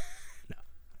 No. No.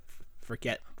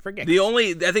 Forget. I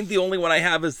think the only one I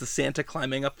have is the Santa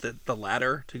climbing up the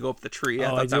ladder to go up the tree. I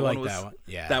thought that one was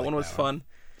Yeah, that one was fun.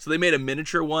 So they made a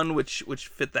miniature one which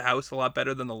fit the house a lot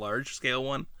better than the large scale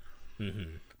one.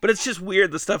 Mm-hmm. But it's just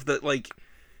weird the stuff that like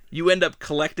you end up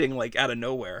collecting like out of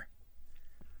nowhere.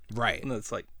 Right. And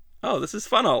it's like, oh, this is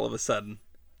fun all of a sudden.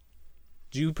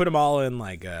 Do you put them all in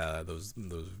like those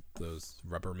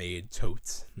Rubbermaid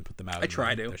totes and put them out? I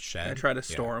try to. The shed? I try to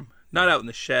store them. Not out in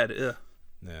the shed. Ugh.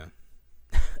 Yeah.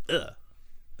 Ugh.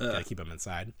 Gotta keep them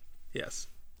inside. Yes.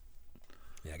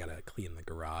 Yeah, I gotta clean the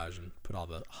garage and put all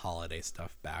the holiday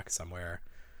stuff back somewhere.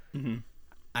 Mm-hmm.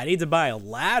 I need to buy a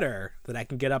ladder that I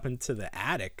can get up into the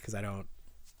attic because I don't.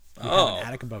 We have an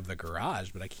attic above the garage,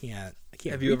 but I can't.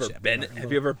 Have you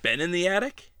ever been in the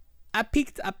attic? I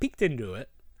peeked into it.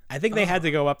 I think they had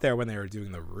to go up there when they were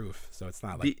doing the roof, so it's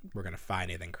not like we're gonna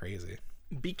find anything crazy.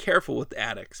 Be careful with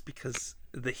attics because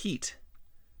the heat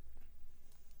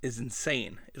is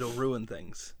insane. It'll ruin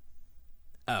things.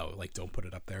 Oh, like don't put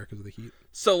it up there because of the heat.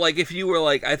 So like if you were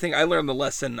like, I think I learned the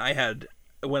lesson I had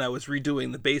when I was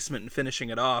redoing the basement and finishing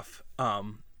it off.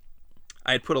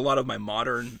 I had put a lot of my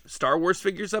modern Star Wars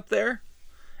figures up there,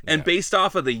 and based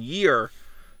off of the year,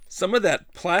 some of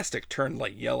that plastic turned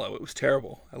like yellow. It was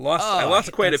terrible. I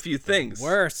lost quite a few things.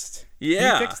 Worst. Yeah.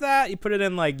 Can you fix that? You put it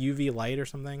in like UV light or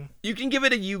something? You can give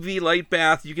it a UV light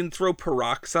bath. You can throw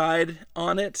peroxide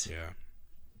on it. Yeah.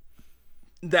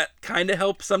 That kind of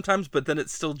helps sometimes, but then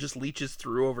it still just leaches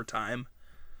through over time.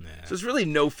 Nah. So there's really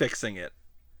no fixing it.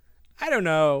 I don't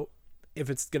know if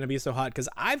it's going to be so hot because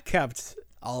I've kept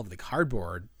all of the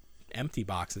cardboard empty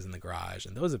boxes in the garage,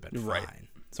 and those have been fine.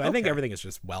 So I think everything is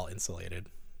just well insulated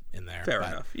in there. Fair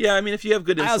enough. Yeah, I mean, if you have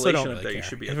good insulation up there, care. You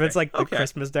should be If okay. it's like the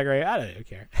Christmas decoration, I don't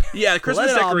care. Yeah,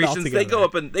 Christmas decorations, they go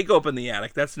together. up in the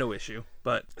attic. That's no issue.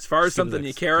 But as far as something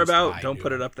you care about, don't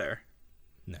put it up there.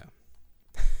 No.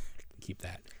 Keep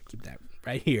that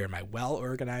right here in my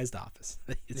well-organized office.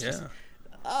 It's just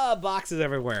boxes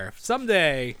everywhere.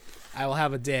 Someday I will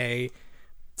have a day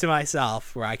to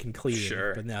myself where I can clean.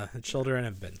 Sure. But no, the children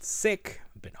have been sick,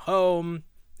 have been home.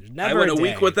 There's never I went a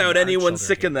week day without when our anyone children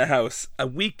sick here. in the house. A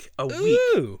week.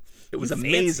 Ooh, It was you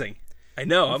amazing. fancy. I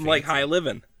know. You I'm like fancy. high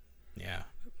living. Yeah,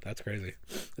 that's crazy.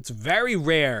 It's very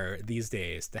rare these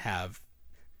days to have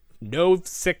no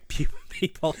sick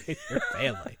people in your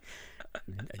family.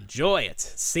 Enjoy it.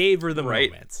 Savor the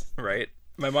moment. Right.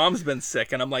 My mom's been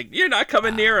sick, and I'm like, "You're not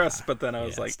coming near us." But then I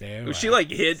was like, she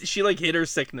hid her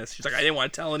sickness. She's like, "I didn't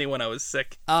want to tell anyone I was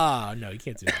sick." Oh no, you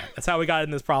can't do that. That's how we got in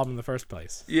this problem in the first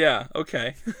place. Yeah.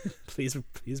 Okay. Please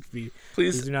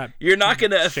do not. You're not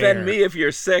going to share. offend me if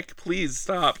you're sick. Please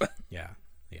stop. Yeah.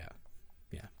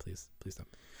 Please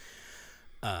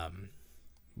don't.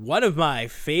 One of my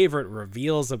favorite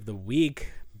reveals of the week.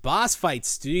 Boss Fight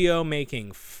Studio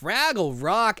making Fraggle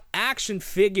Rock action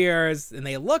figures, and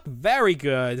they look very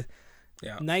good.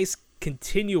 Yeah. Nice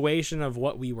continuation of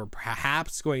what we were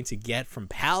perhaps going to get from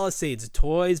Palisades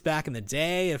Toys back in the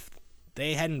day if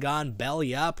they hadn't gone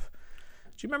belly up.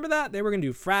 Do you remember that? They were going to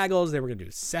do Fraggles. They were going to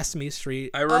do Sesame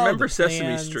Street. I remember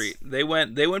Sesame Street. They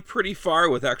went pretty far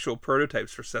with actual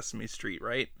prototypes for Sesame Street,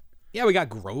 right? Yeah, we got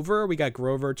Grover. We got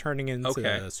Grover turning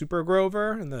into Super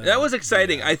Grover. That was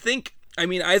exciting. I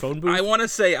want to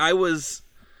say I was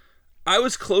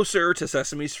closer to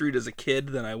Sesame Street as a kid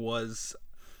than I was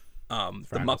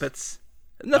the Muppets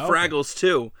and the Fraggles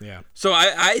too. Yeah. So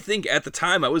I think at the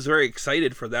time I was very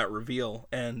excited for that reveal,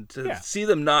 and to see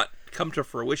them not come to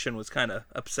fruition was kind of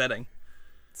upsetting.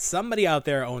 Somebody out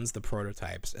there owns the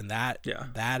prototypes, and that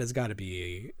has got to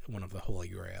be one of the holy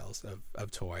grails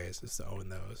of toys, is to own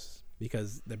those.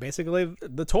 Because they're basically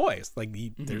the toys. Like,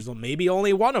 there's maybe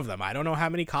only one of them. I don't know how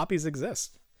many copies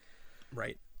exist.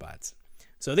 Right. But,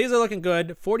 so these are looking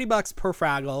good. $40 per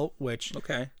Fraggle, which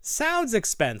sounds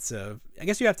expensive. I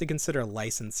guess you have to consider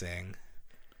licensing.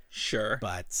 Sure.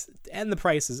 But, and the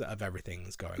prices of everything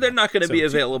is going up. They're not going to be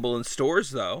available in stores,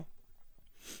 though.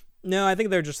 No, I think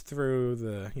they're just through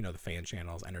the fan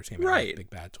channels, Entertainment, right.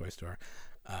 Big Bad Toy Store.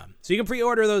 So you can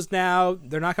pre-order those now.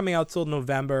 They're not coming out till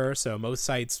November, so most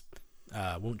sites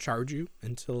won't charge you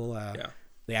until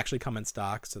they actually come in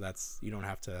stock. So that's you don't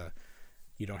have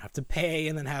to pay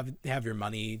and then have your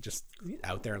money just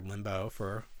out there in limbo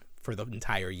for the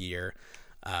entire year.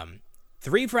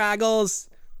 3 Fraggles,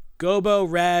 Gobo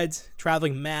Red,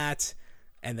 Traveling Matt,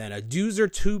 and then a Doozer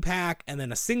 2-pack, and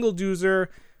then a single Doozer,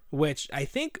 which I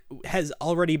think has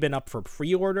already been up for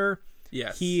pre-order.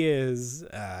 Yes. He is,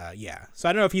 So I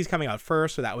don't know if he's coming out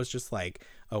first, or that was just like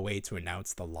a way to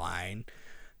announce the line.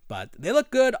 But they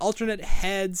look good. Alternate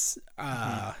heads,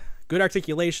 good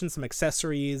articulation, some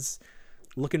accessories.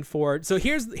 Looking forward. So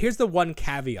here's the one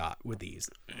caveat with these.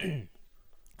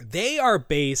 They are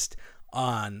based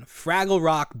on Fraggle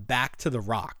Rock Back to the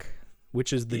Rock,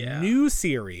 which is the new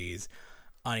series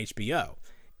on HBO.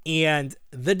 And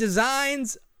the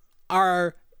designs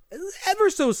are ever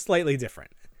so slightly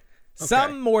different.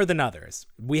 Some more than others.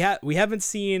 We haven't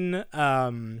seen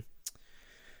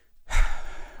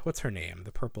what's her name?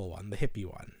 The purple one, the hippie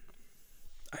one.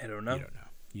 I don't know.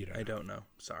 You don't know. I don't know.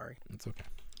 Sorry. It's okay.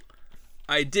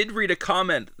 I did read a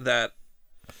comment that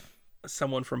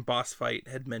someone from Boss Fight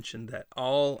had mentioned that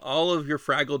all of your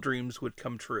Fraggle dreams would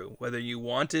come true, whether you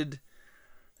wanted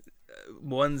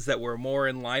ones that were more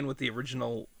in line with the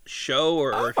original show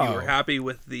or if you were happy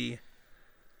with the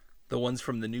ones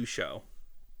from the new show.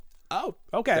 Oh,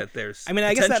 okay. That there's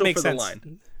I guess that makes for sense. the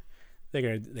line. They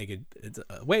could it's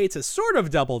a way to sort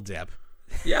of double dip.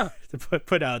 Yeah. To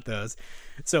put out those.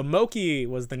 So Moki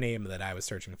was the name that I was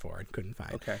searching for and couldn't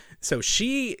find. Okay. So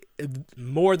she,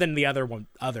 more than the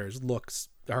others, looks,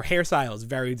 her hairstyle is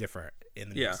very different in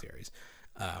the new series.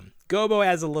 Gobo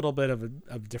has a little bit of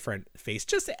a different face,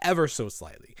 just ever so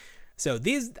slightly. So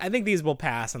I think these will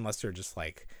pass unless you're just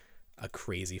like a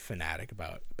crazy fanatic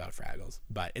about Fraggles.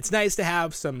 But it's nice to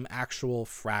have some actual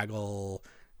Fraggle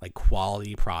like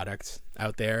quality product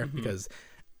out there because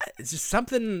it's just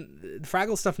something,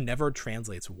 Fraggle stuff never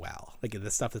translates well. Like the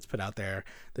stuff that's put out there,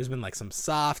 there's been like some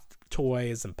soft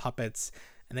toys and puppets,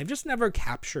 and they've just never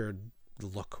captured the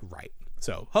look right.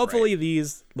 So hopefully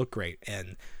these look great,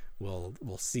 and we'll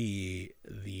see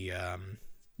the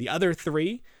other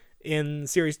 3 in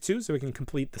series 2, so we can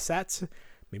complete the sets.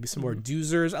 Maybe some more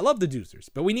doozers. I love the doozers,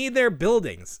 but we need their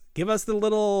buildings. Give us the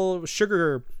little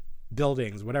sugar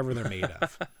buildings, whatever they're made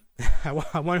of. I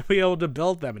want to be able to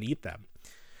build them and eat them.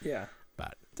 Yeah.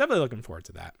 But definitely looking forward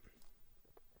to that.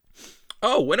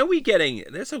 Oh, when are we getting...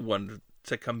 There's a one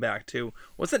to come back to.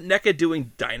 Wasn't NECA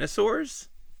doing dinosaurs?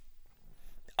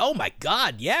 Oh my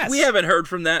god, yes! We haven't heard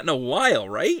from that in a while,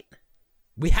 right?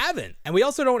 We haven't. And we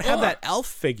also don't have that elf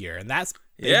figure, and that's...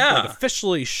 They've like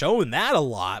officially shown that a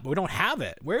lot, but we don't have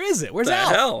it. Where is it? Where's the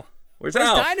Elf? Hell? Where's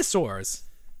Elf? Dinosaurs?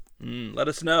 Let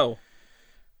us know.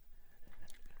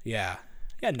 Yeah,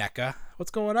 NECA. What's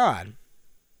going on?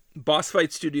 Boss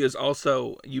Fight Studios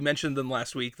also, you mentioned them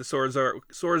last week, the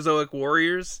Saurozoic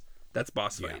Warriors. That's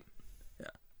Boss Fight. Yeah.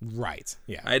 Right.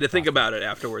 Yeah. I had to think about it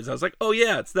afterwards. I was like, oh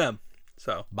yeah, it's them.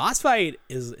 So Boss Fight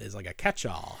is like a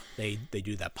catch-all. They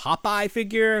do that Popeye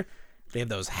figure. They have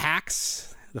those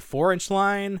hacks, the 4-inch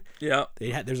line. Yeah.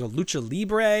 There's a Lucha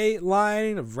Libre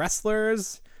line of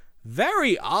wrestlers.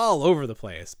 Very all over the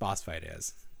place, Boss Fight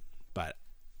is. But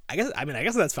I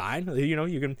guess that's fine. You know,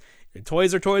 you can...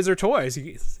 Toys are toys are toys.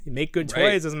 You make good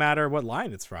toys, doesn't matter what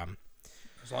line it's from.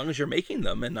 As long as you're making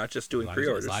them and not just doing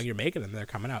pre-orders. As long as you're making them, they're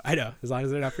coming out. I know, as long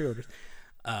as they're not pre-orders.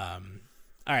 All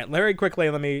right, Larry, quickly,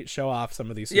 let me show off some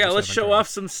of these. Yeah, let's show off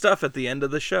some stuff at the end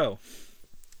of the show.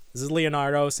 This is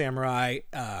Leonardo Samurai.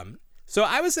 So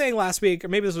I was saying last week, or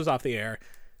maybe this was off the air,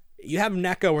 you have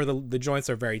NECA where the joints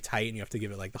are very tight and you have to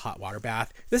give it like the hot water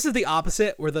bath. This is the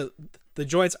opposite, where the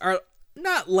joints are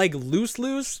not like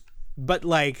loose, but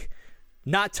like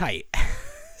not tight.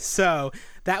 So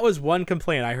that was one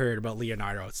complaint I heard about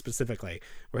Leonardo specifically,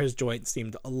 where his joints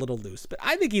seemed a little loose. But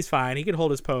I think he's fine. He can hold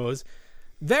his pose.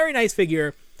 Very nice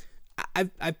figure.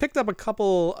 I picked up a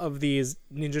couple of these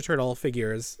Ninja Turtle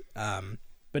figures,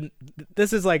 but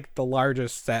this is like the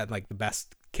largest set, like the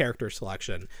best character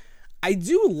selection. I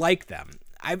do like them.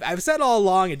 I've said all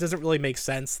along it doesn't really make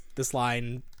sense, this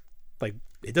line. Like,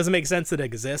 it doesn't make sense that it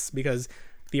exists because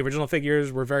the original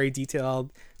figures were very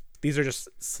detailed. These are just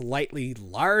slightly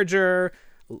larger,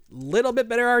 little bit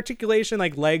better articulation,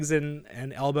 like legs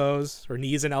and elbows, or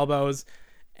knees and elbows,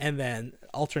 and then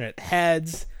alternate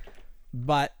heads.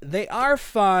 But they are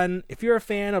fun. If you're a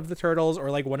fan of the Turtles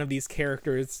or like one of these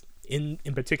characters in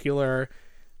particular,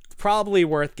 it's probably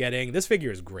worth getting. This figure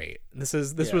is great. This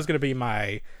was going to be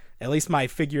at least my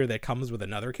figure that comes with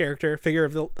another character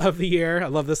figure of the year. I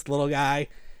love this little guy.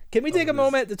 Can we take a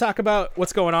moment to talk about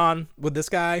what's going on with this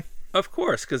guy? Of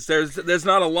course, because there's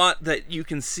not a lot that you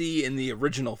can see in the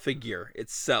original figure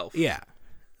itself. Yeah.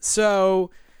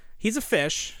 So he's a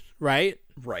fish, right?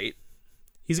 Right.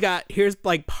 Here's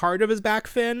like part of his back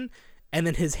fin, and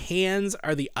then his hands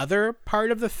are the other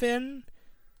part of the fin.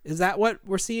 Is that what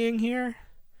we're seeing here?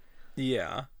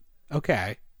 Yeah.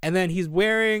 Okay. And then he's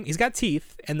got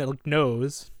teeth and the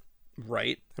nose.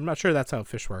 Right. I'm not sure that's how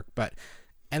fish work,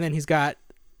 and then he's got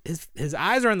his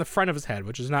eyes are in the front of his head,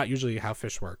 which is not usually how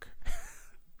fish work.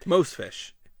 Most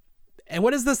fish. And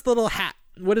what is this little hat?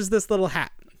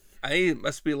 It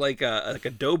must be like a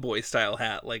doughboy style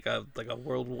hat, like a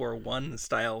World War I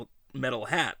style metal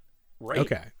hat, right?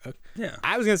 Okay. Yeah.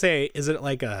 I was gonna say, is it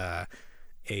like well,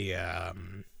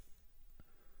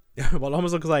 it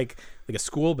almost looks like a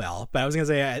school bell, but I was gonna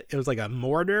say it was like a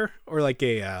mortar or like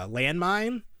a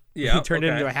landmine. Yeah. He turned it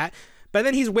into a hat, but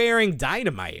then he's wearing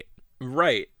dynamite.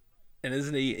 Right. And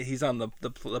isn't he's on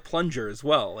the plunger as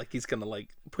well? Like he's gonna like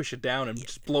push it down and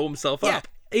just blow himself up.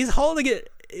 He's holding it.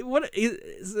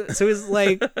 So he's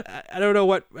like, I don't know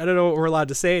what we're allowed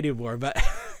to say anymore, but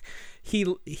he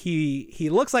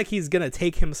looks like he's gonna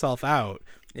take himself out.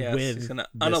 Yes, he's gonna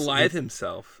unalive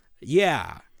himself.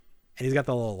 Yeah. And he's got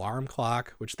the little alarm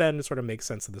clock, which then sort of makes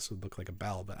sense that this would look like a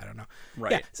bell, but I don't know.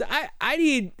 Right. Yeah, so I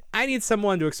need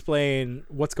someone to explain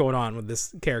what's going on with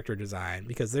this character design,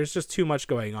 because there's just too much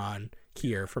going on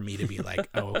here for me to be like,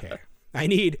 oh, okay. I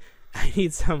need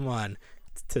someone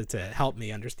to help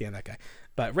me understand that guy.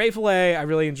 But Ray Fillet, I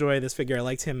really enjoy this figure. I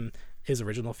liked his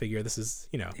original figure. This is,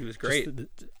 he was great. The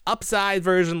upside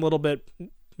version, a little bit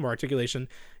more articulation.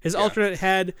 His alternate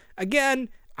head, again,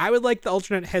 I would like the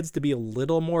alternate heads to be a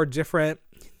little more different,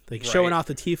 like showing off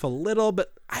the teeth a little,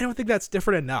 but I don't think that's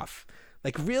different enough.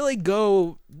 Like really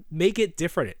go make it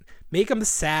different. Make him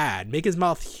sad. Make his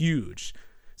mouth huge.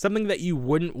 Something that you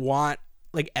wouldn't want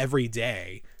like every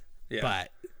day,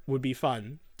 but would be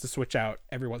fun to switch out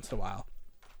every once in a while.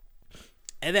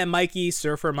 And then Mikey,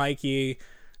 Surfer Mikey,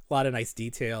 a lot of nice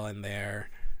detail in there.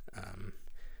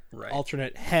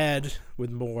 Alternate head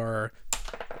with more,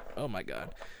 oh my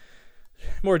God,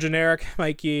 more generic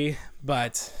Mikey,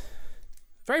 but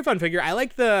very fun figure. I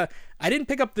didn't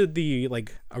pick up the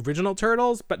like original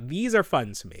Turtles, but these are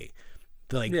fun to me.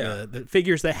 The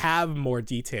figures that have more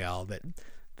detail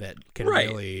that can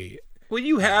really. Well,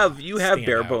 you have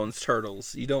bare bones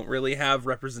Turtles. You don't really have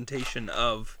representation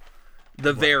of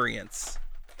the variants.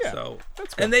 Yeah, so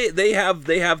that's cool. And they have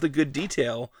the good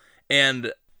detail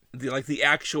and the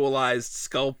actualized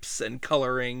sculpts and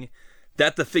coloring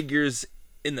that the figures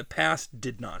in the past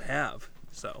did not have.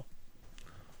 So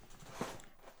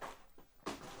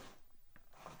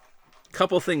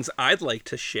couple things I'd like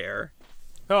to share.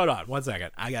 Hold on 1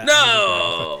 second.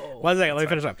 One second, let me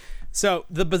finish up. So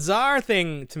the bizarre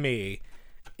thing to me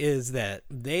is that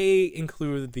they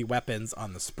include the weapons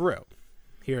on the sprue.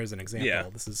 Here is an example. Yeah.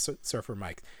 This is Surfer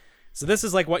Mike. So this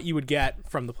is like what you would get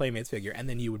from the Playmates figure, and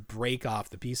then you would break off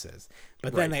the pieces.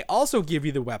 But then they also give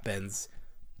you the weapons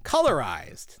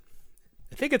colorized.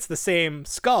 I think it's the same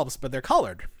sculpts, but they're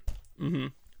colored. Mm-hmm.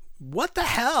 What the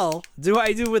hell do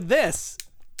I do with this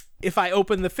if I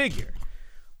open the figure?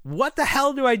 What the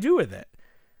hell do I do with it?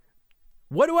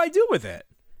 What do I do with it?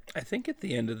 I think at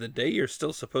the end of the day, you're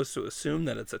still supposed to assume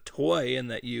that it's a toy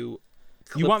and that you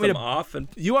want them off.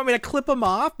 You want me to clip them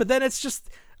off? But then it's just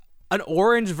an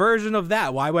orange version of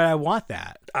that. Why would I want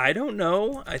that? I don't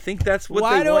know. I think that's what they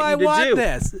want you to do. Why do I want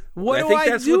this? I think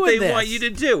that's what they want you to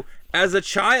do. As a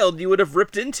child, you would have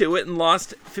ripped into it and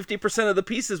lost 50% of the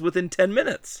pieces within 10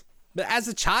 minutes. But as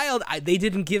a child, they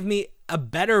didn't give me a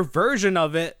better version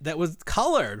of it that was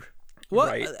colored. What?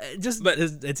 Right.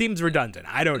 It seems redundant.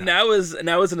 I don't know.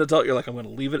 Now as an adult, you're like, I'm going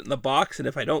to leave it in the box, and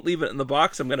if I don't leave it in the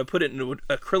box, I'm going to put it in an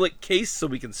acrylic case so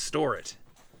we can store it.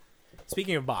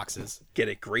 Speaking of boxes, get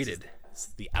it graded. This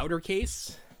is the outer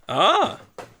case. Ah,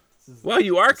 well,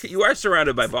 you are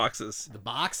surrounded by boxes. The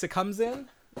box it comes in.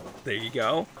 There you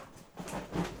go.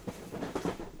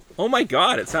 Oh my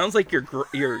God! It sounds like you're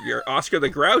Oscar the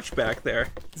Grouch back there.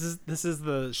 This is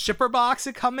the shipper box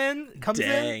it comes in.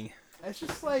 Dang. It's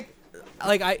just like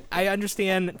I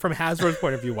understand from Hasbro's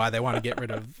point of view why they want to get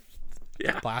rid of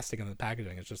the plastic in the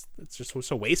packaging. It's just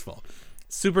so wasteful.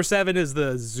 Super 7 is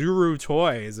the Zuru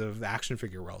toys of the action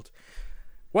figure world.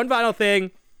 One final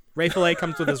thing, Ray Fillet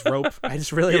comes with this rope. I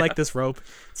just really like this rope.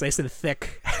 It's nice and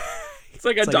thick. It's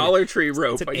like a Dollar Tree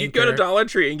rope. You go to Dollar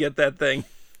Tree and get that thing.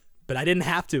 But I didn't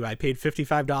have to. I paid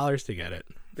 $55 to get it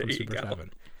from there Super you go.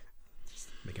 7. Just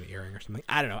make an earring or something.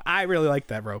 I don't know. I really like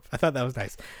that rope. I thought that was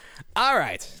nice. All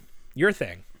right. Your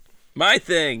thing. My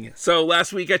thing. So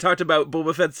last week I talked about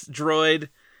Boba Fett's droid.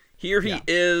 Here he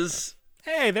is.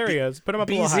 Hey, there he is. Put him up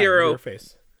a little higher on your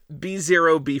face.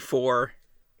 B0, B4.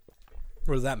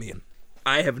 What does that mean?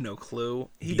 I have no clue.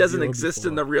 He doesn't exist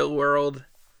in the real world.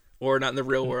 Or not in the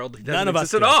real world. He doesn't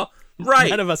exist at all. Right.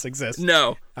 None of us exist.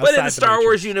 No. But in the Star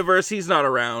Wars universe, he's not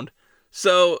around.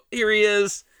 So here he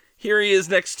is. Here he is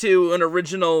next to an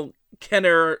original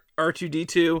Kenner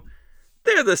R2-D2.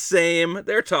 They're the same.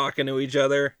 They're talking to each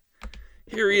other.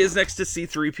 Here he is next to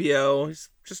C-3PO. He's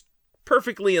just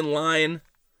perfectly in line.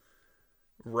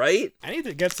 Right? I need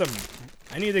to get some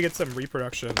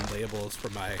reproduction labels for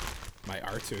my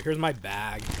R2. Here's my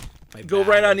bag. Go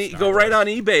right on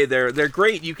eBay. They're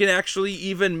great. You can actually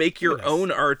even make your own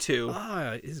R2.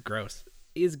 Ah, he's gross.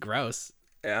 He's gross.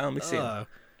 Yeah, let me see. I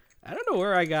don't know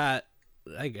where I don't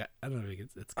know if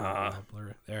it's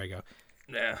blur. There I go.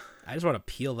 Yeah. I just want to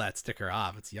peel that sticker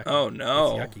off. It's yucky. Oh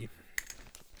no. It's yucky.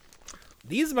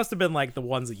 These must have been like the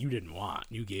ones that you didn't want.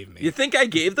 You gave me. You think I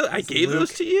gave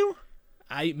those to you?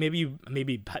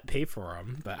 maybe pay for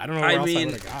them, but I don't know where else I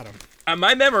would have got them.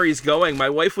 My memory's going. My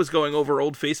wife was going over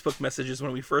old Facebook messages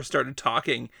when we first started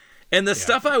talking, and the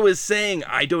stuff I was saying,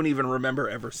 I don't even remember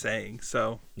ever saying.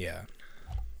 So yeah,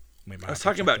 I was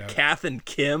talking about Kath and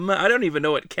Kim. I don't even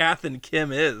know what Kath and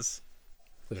Kim is.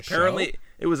 Apparently,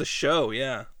 it was a show.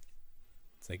 Yeah.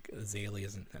 It's like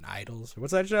Azaleas and Idols.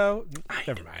 What's that show?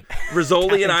 Never mind.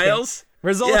 Rizzoli and Isles?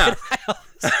 Rizzoli and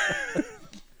Isles.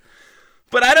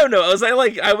 But I don't know.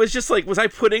 Was I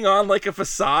putting on like a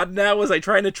facade now? Was I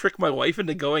trying to trick my wife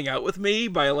into going out with me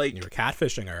by like... You were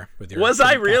catfishing her with your... Was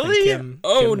I really? Kim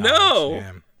no.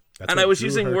 Yeah. And I was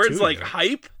using words like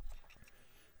hype.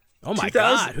 Oh my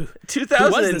God.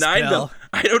 2009 Bill.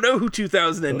 I don't know who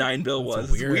 2009 Bill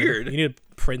was. It's weird. You need to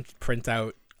print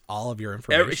out all of your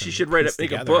information. She should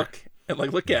make a book and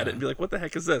like look at it and be like, what the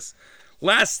heck is this?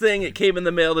 Last thing, it came in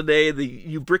the mail today, the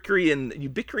Ubiquarian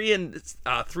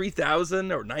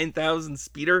 3000 or 9000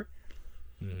 speeder.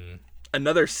 Mm-hmm.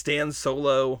 Another Stan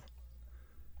Solo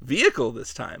vehicle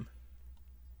this time.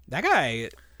 That guy,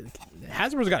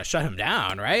 Hasbro's got to shut him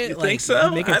down, right? You think so?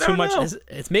 Making too much.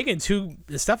 It's making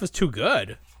this stuff is too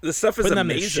good. This stuff is putting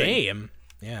amazing. them to shame.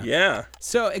 Yeah. Yeah.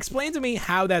 So explain to me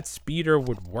how that speeder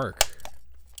would work.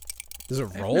 Does it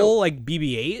roll like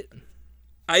BB-8?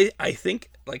 I think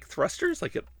like thrusters,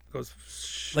 like it goes,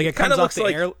 like it comes off the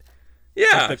air.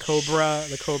 Yeah, like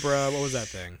the Cobra. What was that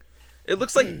thing? It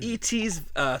looks like E.T.'s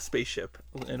spaceship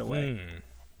in a way.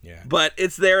 Yeah, but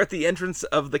it's there at the entrance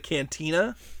of the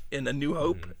cantina in A New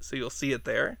Hope, so you'll see it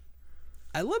there.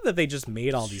 I love that they just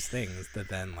made all these things that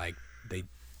then like they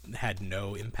had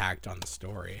no impact on the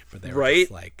story, but they were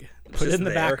just like put it in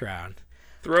the background,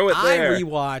 throw it there.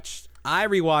 I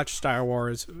rewatched Star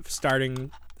Wars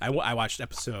starting. I watched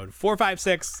episode 4, 5,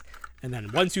 6, and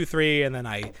then 1, 2, 3, and then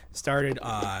I started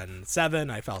on 7.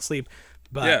 I fell asleep,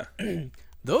 but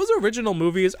those original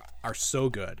movies are so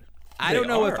good. I don't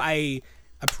know if I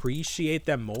appreciate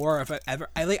them more. If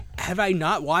have I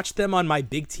not watched them on my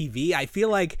big TV? I feel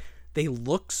like they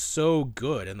look so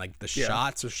good, and like the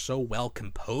shots are so well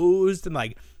composed, and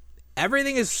like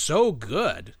everything is so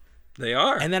good. They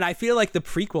are. And then I feel like the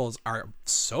prequels are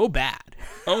so bad.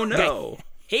 Oh no.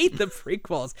 Hate the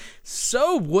prequels.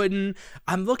 So wooden.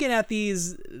 I'm looking at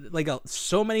these like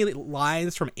so many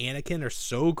lines from Anakin are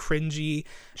so cringy.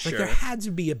 Like there had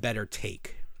to be a better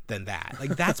take than that.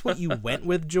 Like that's what you went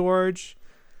with, George.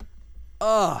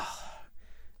 Ugh.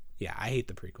 Yeah, I hate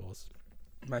the prequels.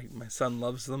 My son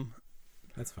loves them.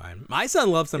 That's fine. My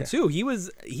son loves them too.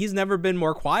 He's never been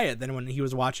more quiet than when he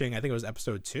was watching, I think it was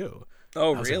episode 2.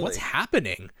 Oh, really? Like, what's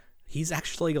happening? He's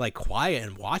actually like quiet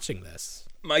and watching this.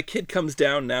 My kid comes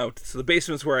down now, so the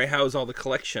basement's where I house all the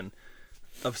collection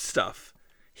of stuff.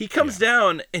 He comes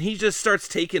down and he just starts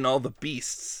taking all the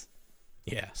beasts.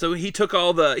 Yeah. So he took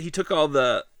all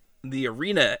the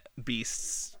arena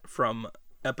beasts from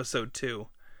episode 2.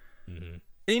 Mm-hmm. And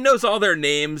he knows all their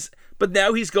names, but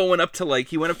now he's going up to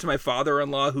he went up to my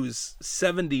father-in-law who's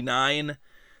 79,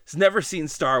 has never seen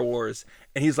Star Wars,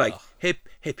 and he's like, hey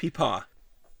Peepaw,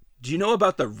 do you know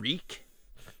about the Reek?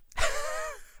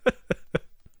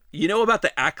 You know about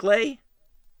the Acklay?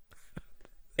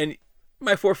 And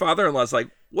my poor father-in-law's like,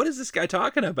 what is this guy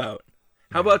talking about?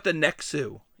 How about the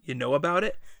Nexu? You know about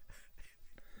it?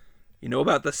 You know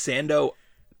about the Sando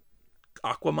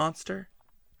Aqua Monster?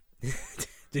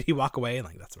 Did he walk away?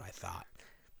 Like, that's what I thought.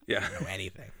 Yeah. You don't know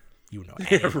anything. You know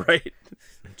anything. Yeah, right.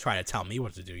 Try to tell me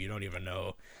what to do. You don't even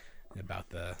know about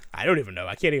I don't even know.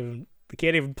 I can't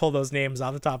even pull those names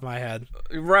off the top of my head.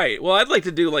 Right. Well, I'd like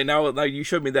to do now you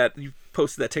showed me that you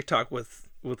posted that TikTok with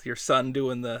your son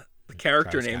doing the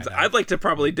character names. I'd like to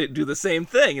probably do the same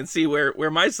thing and see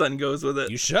where my son goes with it.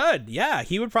 You should. Yeah,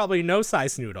 he would probably know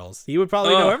Size Noodles. He would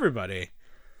probably know everybody.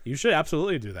 You should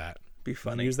absolutely do that. Be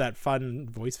funny. Use that fun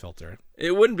voice filter.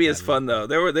 It wouldn't be as fun though.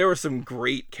 There were some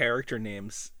great character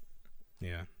names.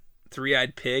 Yeah.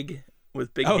 Three-eyed pig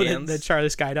with big hands. That Charlie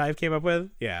Skydive came up with?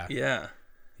 Yeah. Yeah.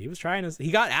 He was trying to...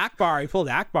 He got Akbar. He pulled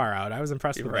Akbar out. I was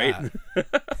impressed with that. I'm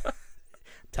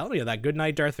telling you, that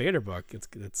Goodnight Darth Vader book,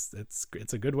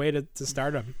 it's a good way to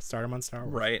start him. Start him on Star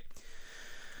Wars. Right.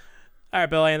 All right,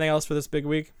 Bill, anything else for this big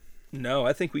week? No,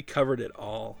 I think we covered it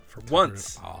all for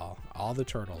once. All the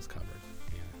turtles covered.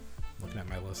 Yeah. Looking at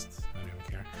my list, I don't even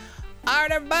care. All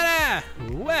right, everybody.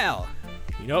 Well,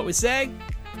 you know what we say?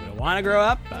 We don't want to grow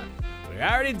up, but we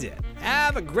already did.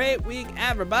 Have a great week,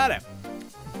 everybody.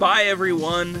 Bye,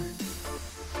 everyone.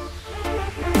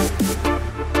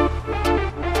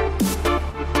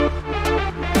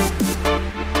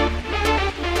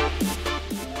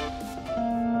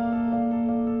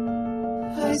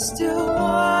 I still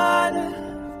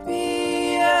wanna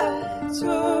be a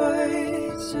toy.